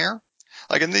in the air.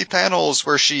 Like in the panels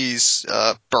where she's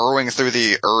burrowing through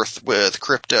the earth with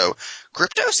Krypto,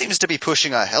 Krypto seems to be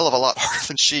pushing a hell of a lot harder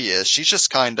than she is. She's just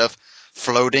kind of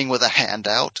floating with a hand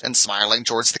out and smiling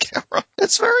towards the camera.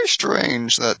 It's very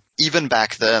strange that even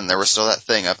back then there was still that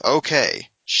thing of, okay,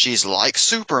 she's like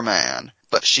Superman,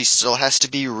 but she still has to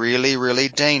be really, really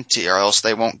dainty or else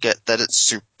they won't get that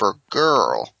it's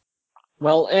Supergirl.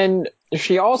 Well, and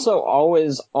she also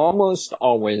almost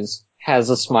always has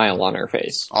a smile on her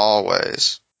face.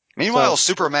 Always. Meanwhile,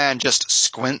 Superman just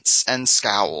squints and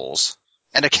scowls.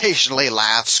 And occasionally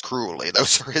laughs cruelly.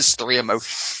 Those are his three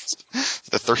emotions.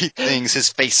 The three things his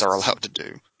face are allowed to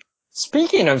do.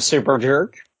 Speaking of Super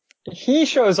Jerk, he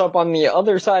shows up on the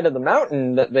other side of the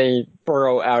mountain that they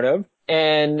burrow out of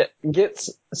and gets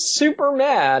super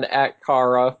mad at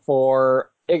Kara for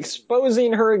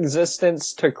exposing her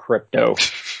existence to Krypto.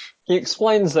 He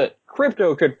explains that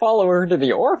Krypto could follow her to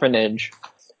the orphanage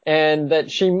and that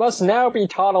she must now be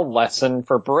taught a lesson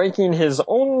for breaking his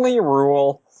only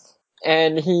rule.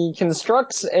 And he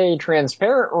constructs a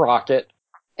transparent rocket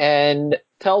and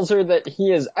tells her that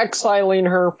he is exiling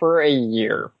her for a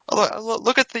year.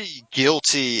 Look at the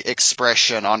guilty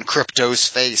expression on Krypto's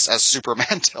face as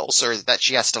Superman tells her that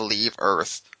she has to leave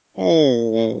Earth.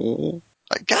 Oh.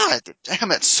 God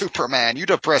damn it, Superman, you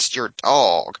depressed your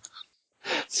dog.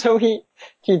 So he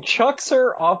chucks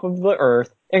her off of the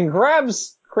Earth and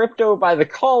grabs Krypto by the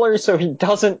collar so he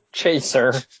doesn't chase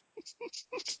her.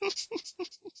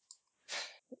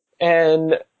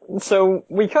 And so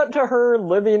we cut to her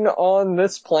living on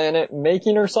this planet,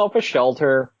 making herself a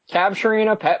shelter, capturing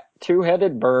a pet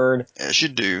two-headed bird. As you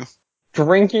do.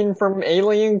 Drinking from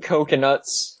alien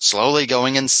coconuts. Slowly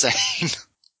going insane.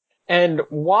 and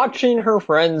watching her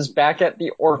friends back at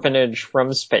the orphanage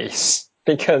from space.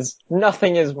 Because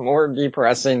nothing is more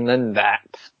depressing than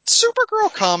that.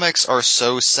 Supergirl comics are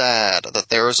so sad that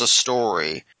there is a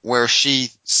story where she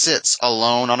sits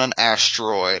alone on an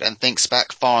asteroid and thinks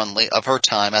back fondly of her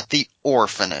time at the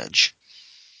orphanage.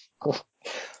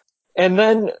 And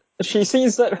then she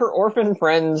sees that her orphan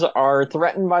friends are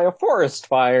threatened by a forest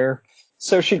fire,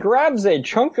 so she grabs a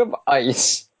chunk of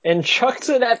ice and chucks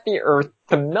it at the earth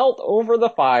to melt over the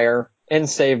fire and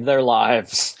save their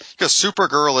lives. Because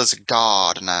Supergirl is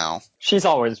God now. She's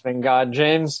always been God,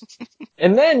 James.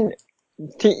 And then,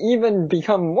 to even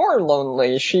become more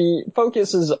lonely, she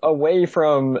focuses away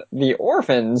from the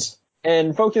orphans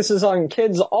and focuses on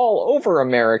kids all over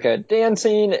America,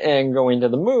 dancing and going to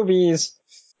the movies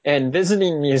and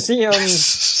visiting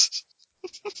museums.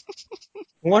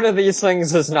 One of these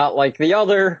things is not like the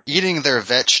other. Eating their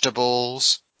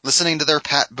vegetables, listening to their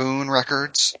Pat Boone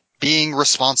records, being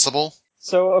responsible.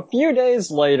 So a few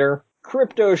days later,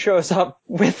 Krypto shows up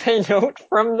with a note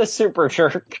from the Super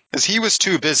Jerk. As he was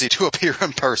too busy to appear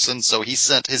in person, so he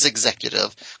sent his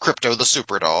executive, Krypto the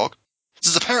Super Dog.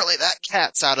 Since apparently that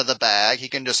cat's out of the bag, he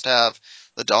can just have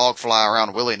the dog fly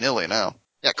around willy-nilly now.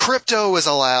 Yeah, Krypto is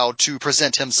allowed to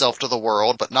present himself to the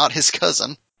world, but not his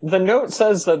cousin. The note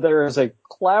says that there is a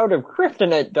cloud of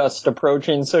kryptonite dust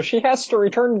approaching, so she has to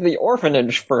return to the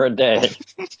orphanage for a day.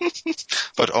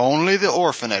 But only the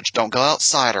orphanage. Don't go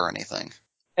outside or anything.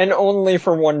 And only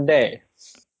for one day.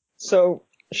 So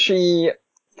she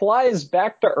flies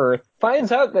back to Earth,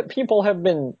 finds out that people have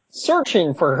been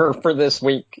searching for her for this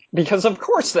week, because of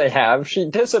course they have. She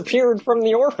disappeared from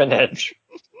the orphanage.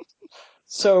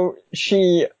 So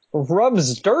she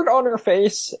rubs dirt on her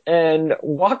face and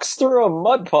walks through a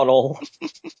mud puddle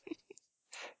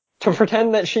to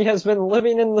pretend that she has been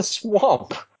living in the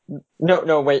swamp.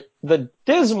 No, wait. The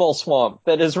dismal swamp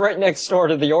that is right next door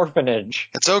to the orphanage.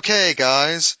 It's okay,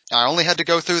 guys. I only had to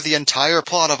go through the entire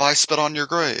plot of I Spit on Your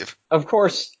Grave. Of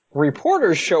course,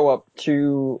 reporters show up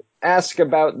to ask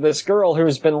about this girl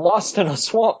who's been lost in a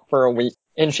swamp for a week,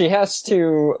 and she has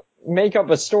to make up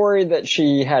a story that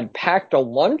she had packed a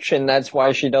lunch and that's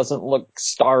why she doesn't look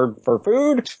starved for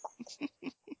food.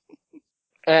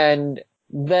 And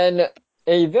then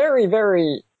a very,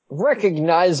 very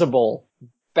recognizable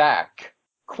back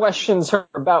questions her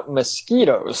about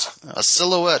mosquitoes. A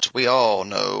silhouette we all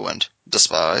know and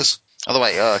despise. By the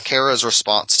way, Kara's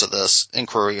response to this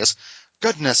inquiry is,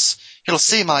 "Goodness, he'll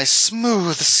see my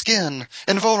smooth skin,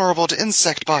 invulnerable to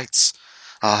insect bites.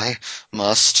 I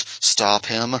must stop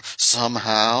him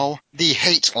somehow." The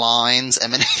hate lines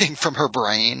emanating from her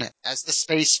brain as the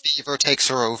space fever takes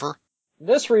her over.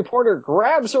 This reporter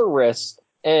grabs her wrist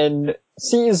and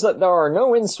sees that there are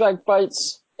no insect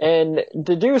bites and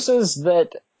deduces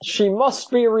that she must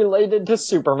be related to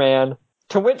Superman,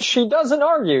 to which she doesn't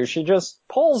argue. She just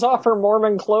pulls off her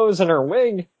Mormon clothes and her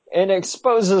wig and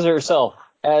exposes herself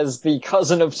as the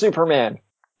cousin of Superman.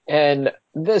 And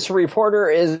this reporter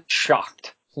is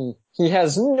shocked. He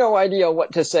has no idea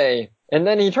what to say. And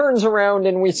then he turns around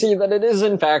and we see that it is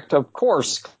in fact, of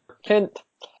course, Clark Kent.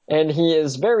 And he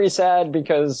is very sad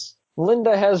because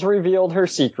Linda has revealed her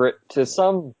secret to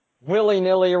some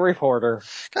willy-nilly reporter.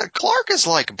 God, Clark is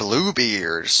like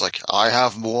Bluebeard. It's like, I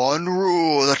have one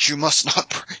rule that you must not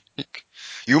break.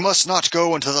 You must not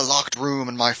go into the locked room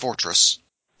in my fortress.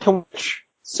 To which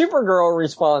Supergirl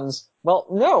responds, well,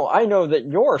 no, I know that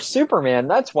you're Superman.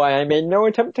 That's why I made no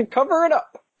attempt to cover it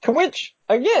up. To which,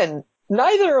 again,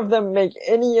 neither of them make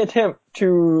any attempt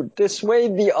to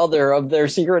dissuade the other of their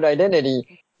secret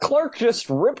identity. Clark just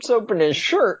rips open his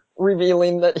shirt,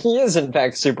 revealing that he is in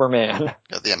fact Superman.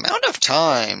 The amount of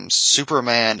times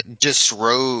Superman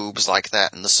disrobes like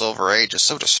that in the Silver Age is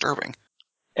so disturbing.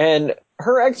 And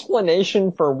her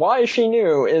explanation for why she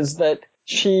knew is that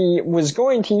she was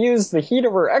going to use the heat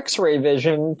of her X-ray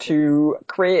vision to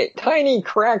create tiny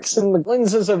cracks in the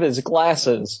lenses of his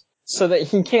glasses so that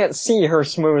he can't see her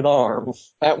smooth arm.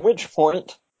 At which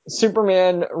point,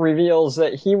 Superman reveals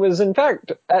that he was in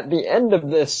fact, at the end of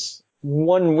this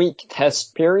 1 week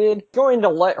test period, going to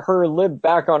let her live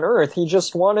back on Earth. He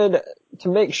just wanted to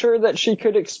make sure that she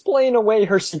could explain away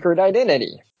her secret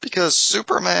identity. Because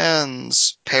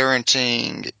Superman's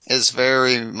parenting is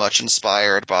very much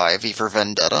inspired by V for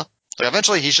Vendetta. So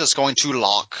eventually he's just going to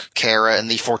lock Kara in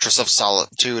the Fortress of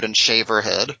Solitude and shave her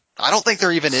head. I don't think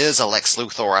there even is a Lex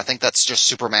Luthor. I think that's just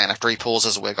Superman after he pulls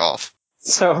his wig off.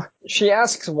 So she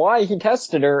asks why he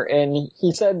tested her, and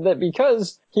he said that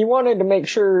because he wanted to make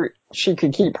sure she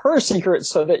could keep her secret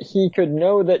so that he could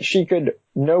know that she could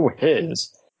know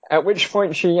his. At which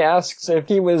point she asks if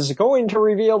he was going to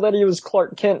reveal that he was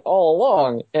Clark Kent all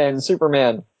along, and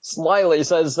Superman Slyly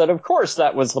says that of course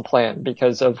that was the plan,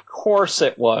 because of course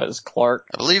it was, Clark.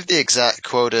 I believe the exact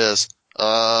quote is,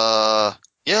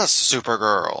 yes,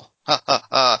 Supergirl. Ha ha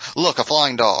ha, look, a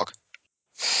flying dog.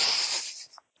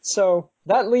 So,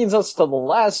 that leads us to the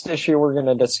last issue we're going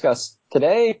to discuss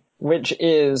today, which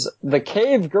is The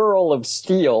Cave Girl of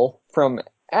Steel from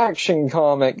Action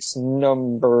Comics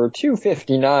number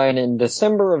 259 in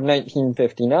December of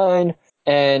 1959,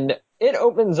 and it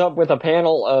opens up with a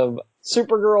panel of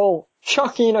Supergirl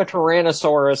chucking a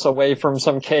Tyrannosaurus away from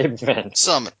some cavemen.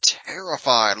 Some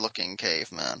terrified-looking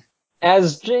caveman.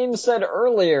 As James said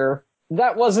earlier,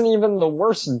 that wasn't even the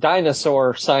worst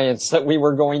dinosaur science that we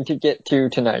were going to get to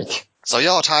tonight. So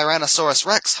you're Tyrannosaurus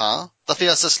Rex, huh? The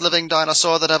fiercest living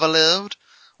dinosaur that ever lived?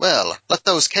 Well, let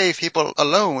those cave people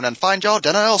alone and find your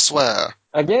dinner elsewhere.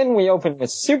 Again, we open with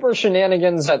super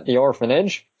shenanigans at the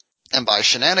orphanage. And by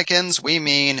shenanigans, we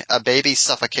mean a baby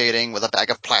suffocating with a bag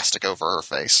of plastic over her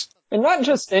face. And not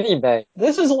just any bag.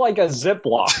 This is like a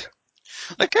Ziploc.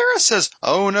 Nakara says,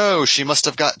 oh no, she must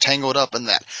have got tangled up in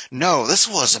that. No, this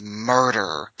was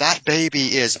murder. That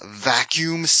baby is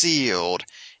vacuum sealed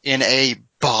in a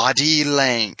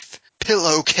body-length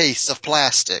pillowcase of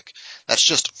plastic that's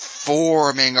just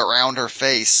forming around her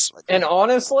face. And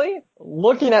honestly,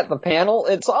 looking at the panel,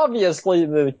 it's obviously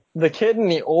the kid in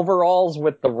the overalls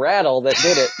with the rattle that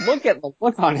did it. Look at the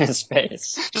look on his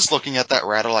face. Just looking at that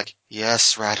rattle like,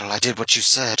 yes, rattle, I did what you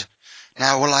said.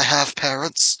 Now will I have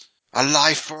parents? A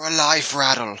life for a life,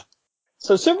 rattle.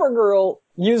 So Supergirl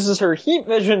uses her heat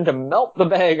vision to melt the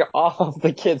bag off of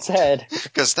the kid's head.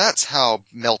 Because that's how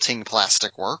melting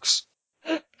plastic works.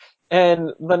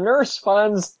 And the nurse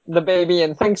finds the baby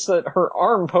and thinks that her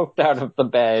arm poked out of the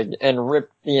bag and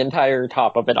ripped the entire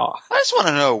top of it off. I just want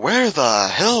to know, where the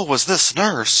hell was this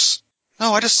nurse?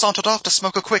 No, I just sauntered off to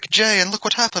smoke a quick J and look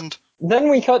what happened. Then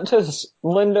we cut to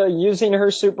Linda using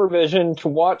her supervision to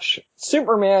watch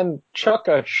Superman chuck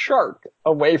a shark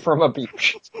away from a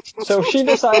beach. So she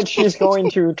decides she's going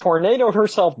to tornado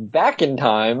herself back in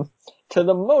time to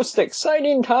the most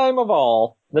exciting time of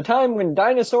all, the time when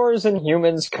dinosaurs and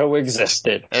humans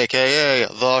coexisted. AKA,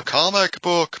 the comic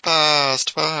book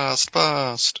past.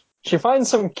 She finds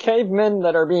some cavemen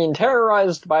that are being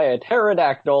terrorized by a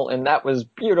pterodactyl, and that was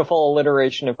beautiful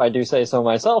alliteration if I do say so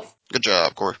myself. Good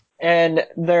job, Corey. And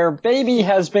their baby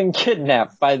has been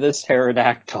kidnapped by this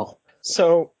pterodactyl.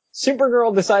 So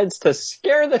Supergirl decides to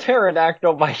scare the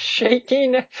pterodactyl by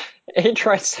shaking a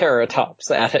triceratops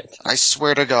at it. I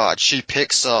swear to God, she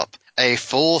picks up a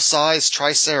full-size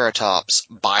triceratops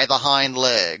by the hind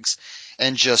legs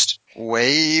and just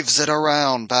waves it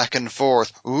around back and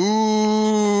forth.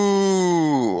 Ooh!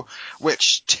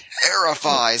 Which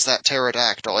terrifies that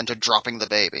pterodactyl into dropping the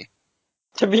baby.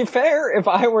 To be fair, if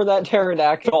I were that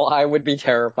pterodactyl, I would be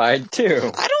terrified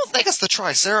too. I don't think it's the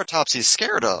triceratops he's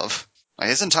scared of.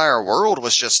 His entire world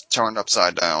was just turned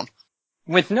upside down.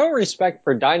 With no respect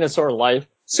for dinosaur life,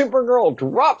 Supergirl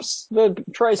drops the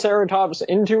triceratops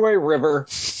into a river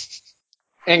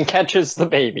and catches the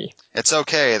baby. It's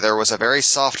okay, there was a very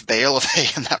soft bale of hay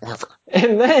in that river.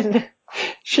 And then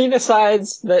she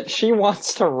decides that she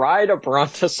wants to ride a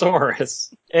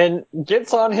brontosaurus and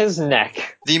gets on his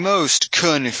neck. The most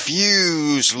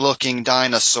confused looking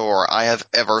dinosaur I have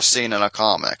ever seen in a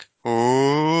comic.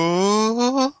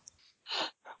 Ooh.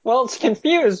 Well, it's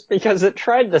confused because it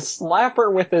tried to slap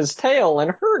her with his tail and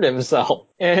hurt himself.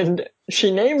 And she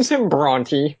names him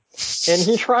Bronte, and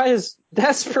he tries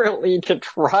desperately to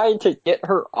try to get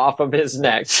her off of his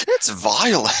neck. It's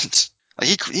violent.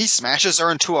 He smashes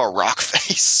her into a rock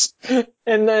face.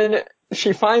 And then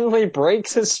she finally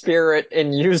breaks his spirit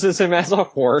and uses him as a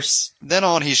horse. Then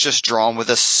on, he's just drawn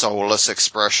with a soulless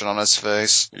expression on his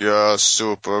face. Yes,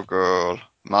 Supergirl.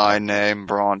 My name,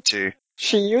 Bronte.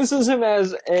 She uses him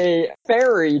as a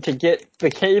ferry to get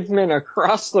the cavemen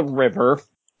across the river,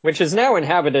 which is now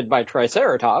inhabited by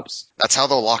Triceratops. That's how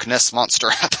the Loch Ness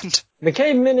Monster happened. The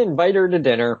cavemen invite her to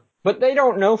dinner, but they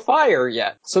don't know fire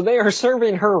yet, so they are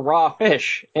serving her raw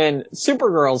fish, and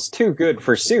Supergirl's too good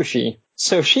for sushi,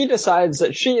 so she decides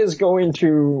that she is going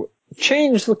to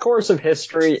change the course of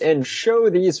history and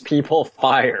show these people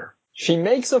fire. She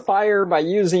makes a fire by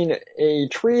using a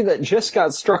tree that just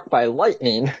got struck by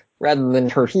lightning, rather than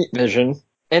her heat vision,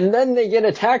 and then they get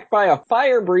attacked by a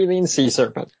fire-breathing sea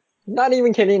serpent. Not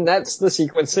even kidding, that's the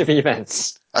sequence of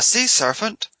events. A sea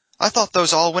serpent? I thought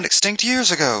those all went extinct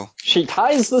years ago. She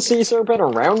ties the sea serpent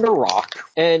around a rock,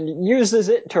 and uses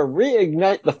it to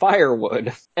reignite the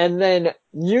firewood, and then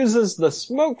uses the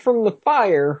smoke from the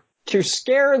fire to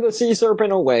scare the sea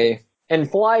serpent away, and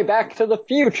fly back to the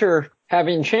future,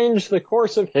 having changed the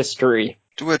course of history.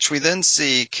 To which we then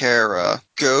see Kara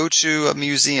go to a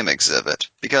museum exhibit,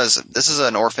 because this is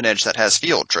an orphanage that has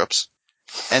field trips,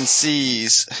 and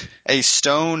sees a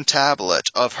stone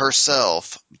tablet of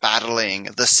herself battling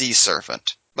the sea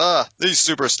serpent. These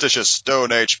superstitious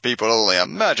Stone Age people only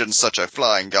imagine such a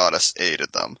flying goddess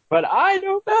aided them. But I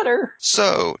know better.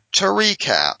 So, to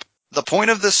recap, the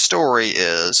point of this story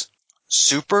is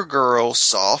Supergirl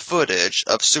saw footage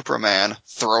of Superman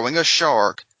throwing a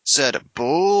shark, said,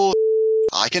 bull,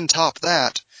 I can top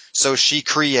that, so she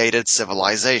created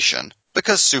Civilization,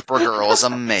 because Supergirl is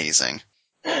amazing.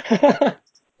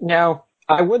 Now,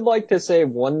 I would like to say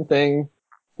one thing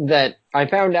that I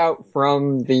found out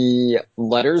from the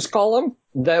letters column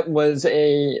that was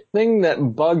a thing that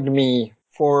bugged me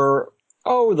for,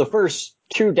 the first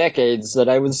 2 decades that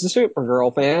I was a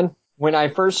Supergirl fan. When I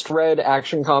first read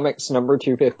Action Comics number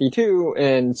 252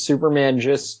 and Superman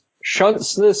just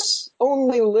shunts this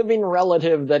only living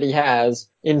relative that he has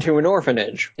into an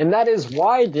orphanage. And that is,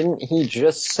 why didn't he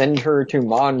just send her to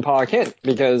Ma and Pa Kent?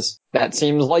 Because that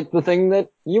seems like the thing that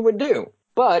you would do.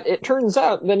 But it turns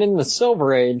out that in the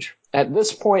Silver Age, at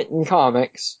this point in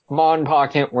comics, Ma and Pa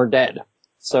Kent were dead.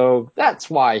 So that's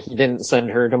why he didn't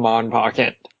send her to Ma and Pa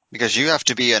Kent. Because you have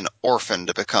to be an orphan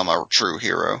to become a true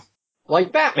hero.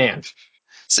 Like Batman.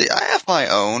 See, I have my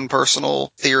own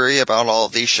personal theory about all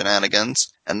of these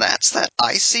shenanigans, and that's that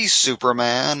I see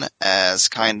Superman as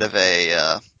kind of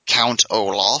a Count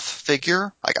Olaf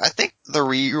figure. Like, I think the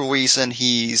real reason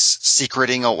he's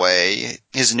secreting away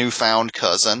his newfound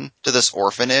cousin to this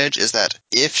orphanage is that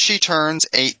if she turns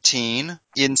 18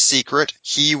 in secret,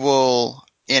 he will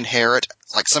inherit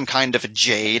like some kind of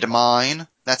jade mine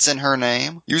that's in her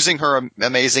name, using her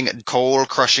amazing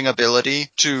coal-crushing ability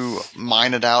to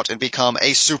mine it out and become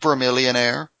a super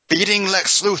millionaire, beating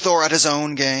Lex Luthor at his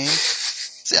own game.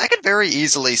 See, I could very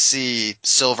easily see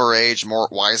Silver Age, Mort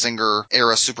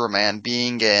Weisinger-era Superman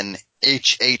being an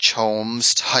H.H.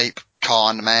 Holmes-type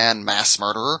con man, mass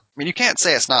murderer. I mean, you can't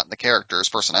say it's not in the character's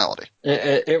personality.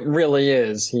 It really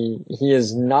is. He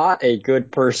is not a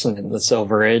good person in the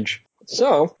Silver Age.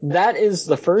 So, that is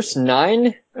the first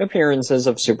 9 appearances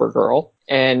of Supergirl,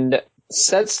 and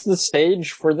sets the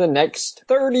stage for the next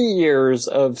 30 years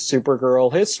of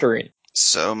Supergirl history.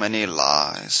 So many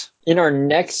lies. In our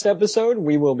next episode,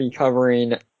 we will be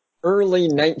covering early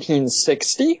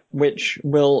 1960, which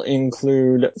will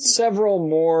include several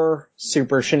more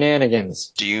super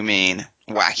shenanigans. Do you mean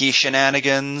wacky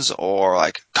shenanigans or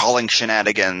like calling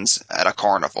shenanigans at a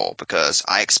carnival? Because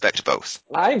I expect both.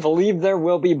 I believe there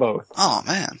will be both. Oh,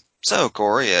 man. So,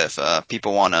 Corey, if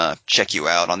people want to check you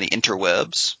out on the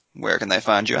interwebs, where can they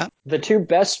find you at? The 2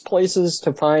 best places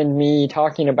to find me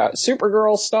talking about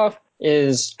Supergirl stuff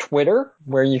is Twitter,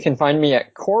 where you can find me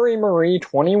at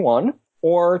CoreyMarie21,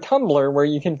 or Tumblr, where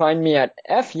you can find me at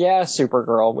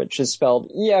FYeahSupergirl, which is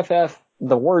spelled EFF,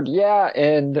 the word yeah,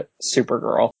 and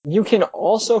Supergirl. You can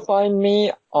also find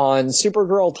me on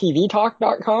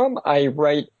SupergirlTVTalk.com. I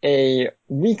write a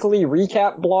weekly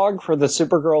recap blog for the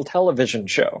Supergirl television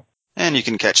show. And you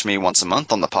can catch me once a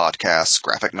month on the podcasts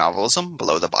Graphic Novelism,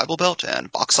 Below the Bible Belt,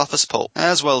 and Box Office Pulp,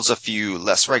 as well as a few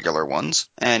less regular ones.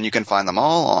 And you can find them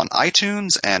all on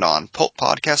iTunes and on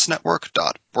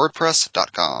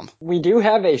pulppodcastnetwork.wordpress.com. We do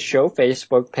have a show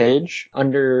Facebook page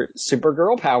under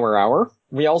Supergirl Power Hour.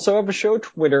 We also have a show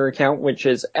Twitter account, which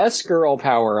is S-Girl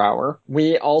Power Hour.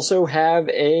 We also have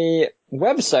a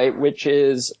website, which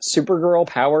is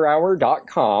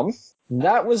supergirlpowerhour.com.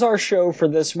 That was our show for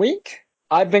this week.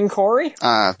 I've been Corey.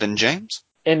 I've been James.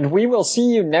 And we will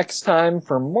see you next time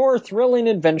for more thrilling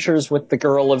adventures with the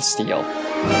Girl of Steel.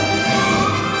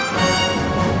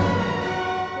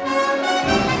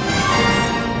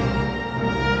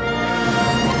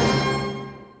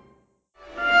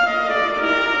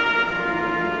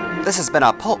 This has been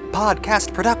a Pulp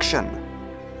Podcast production.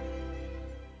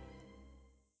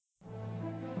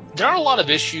 There are a lot of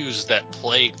issues that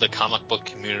plague the comic book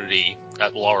community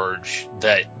at large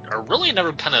that are really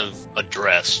never kind of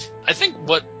addressed. I think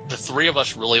what the 3 of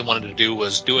us really wanted to do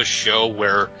was do a show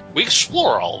where we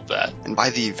explore all of that. And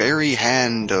by the very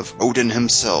hand of Odin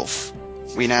himself,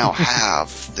 we now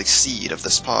have the seed of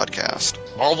this podcast.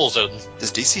 Marvel's Odin.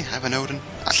 Does DC have an Odin?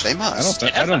 They must.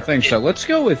 I don't think so. Let's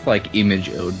go with, like, Image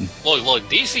Odin. Look,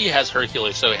 DC has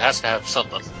Hercules, so he has to have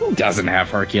something. Who doesn't have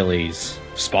Hercules?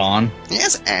 Spawn? He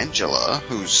has Angela,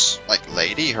 who's, like,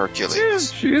 Lady Hercules. Yeah,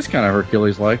 she is kind of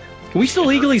Hercules-like. Can we still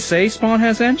legally say Spawn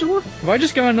has Angela? Have I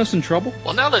just gotten us in trouble?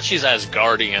 Well, now that she's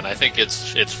Asgardian, I think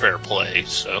it's fair play,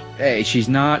 so... Hey, she's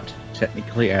not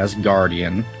technically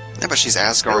Asgardian. Yeah, but she's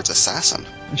Asgard's assassin.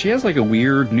 And she has, like, a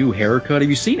weird new haircut. Have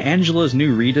you seen Angela's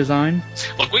new redesign?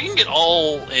 Look, we can get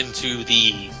all into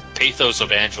the pathos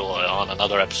of Angela on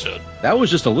another episode. That was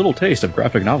just a little taste of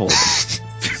graphic novelism.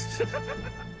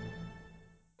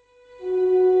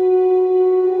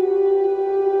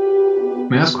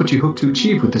 May I ask what you hope to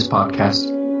achieve with this podcast?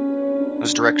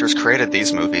 Those directors created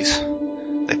these movies.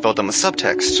 They filled them with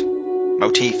subtext,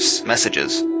 motifs,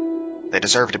 messages. They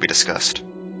deserve to be discussed.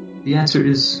 The answer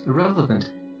is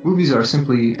irrelevant. Movies are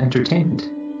simply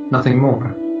entertainment, nothing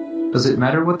more. Does it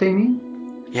matter what they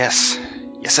mean? Yes.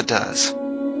 Yes, it does.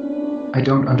 I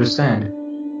don't understand.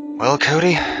 Well,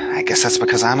 Cody, I guess that's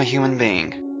because I'm a human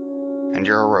being. And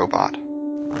you're a robot.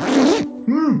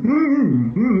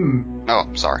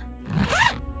 Oh, sorry.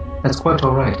 That's quite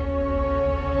alright.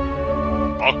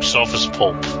 Box office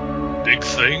pulp. Big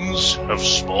things have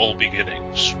small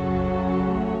beginnings.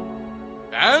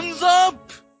 Hands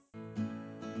up!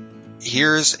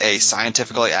 Here's a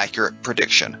scientifically accurate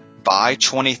prediction. By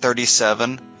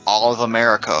 2037, all of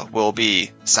America will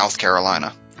be South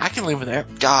Carolina. I can live with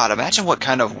that. God, imagine what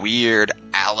kind of weird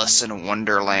Alice in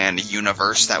Wonderland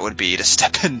universe that would be to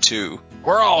step into.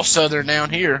 We're all Southern down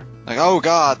here. Like, oh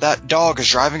God, that dog is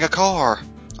driving a car.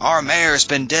 Our mayor's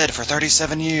been dead for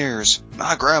 37 years.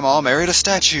 My grandma married a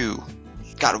statue.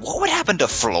 God, what would happen to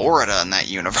Florida in that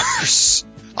universe?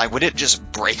 Like, would it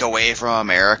just break away from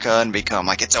America and become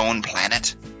like its own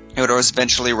planet? It would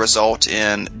eventually result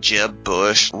in Jeb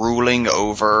Bush ruling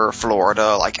over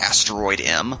Florida like Asteroid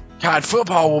M. God,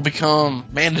 football will become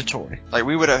mandatory. Like,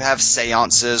 we would have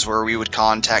seances where we would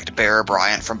contact Bear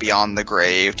Bryant from beyond the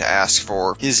grave to ask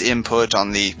for his input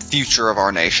on the future of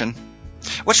our nation.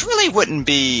 Which really wouldn't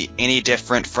be any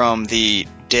different from the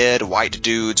dead white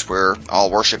dudes we're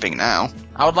all worshipping now.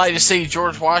 I would like to see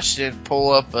George Washington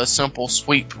pull up a simple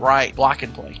sweep right block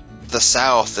and play. The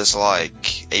South is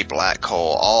like a black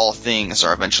hole. All things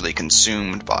are eventually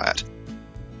consumed by it.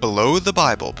 Below the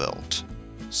Bible Belt,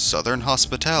 Southern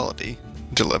hospitality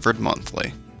delivered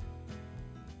monthly.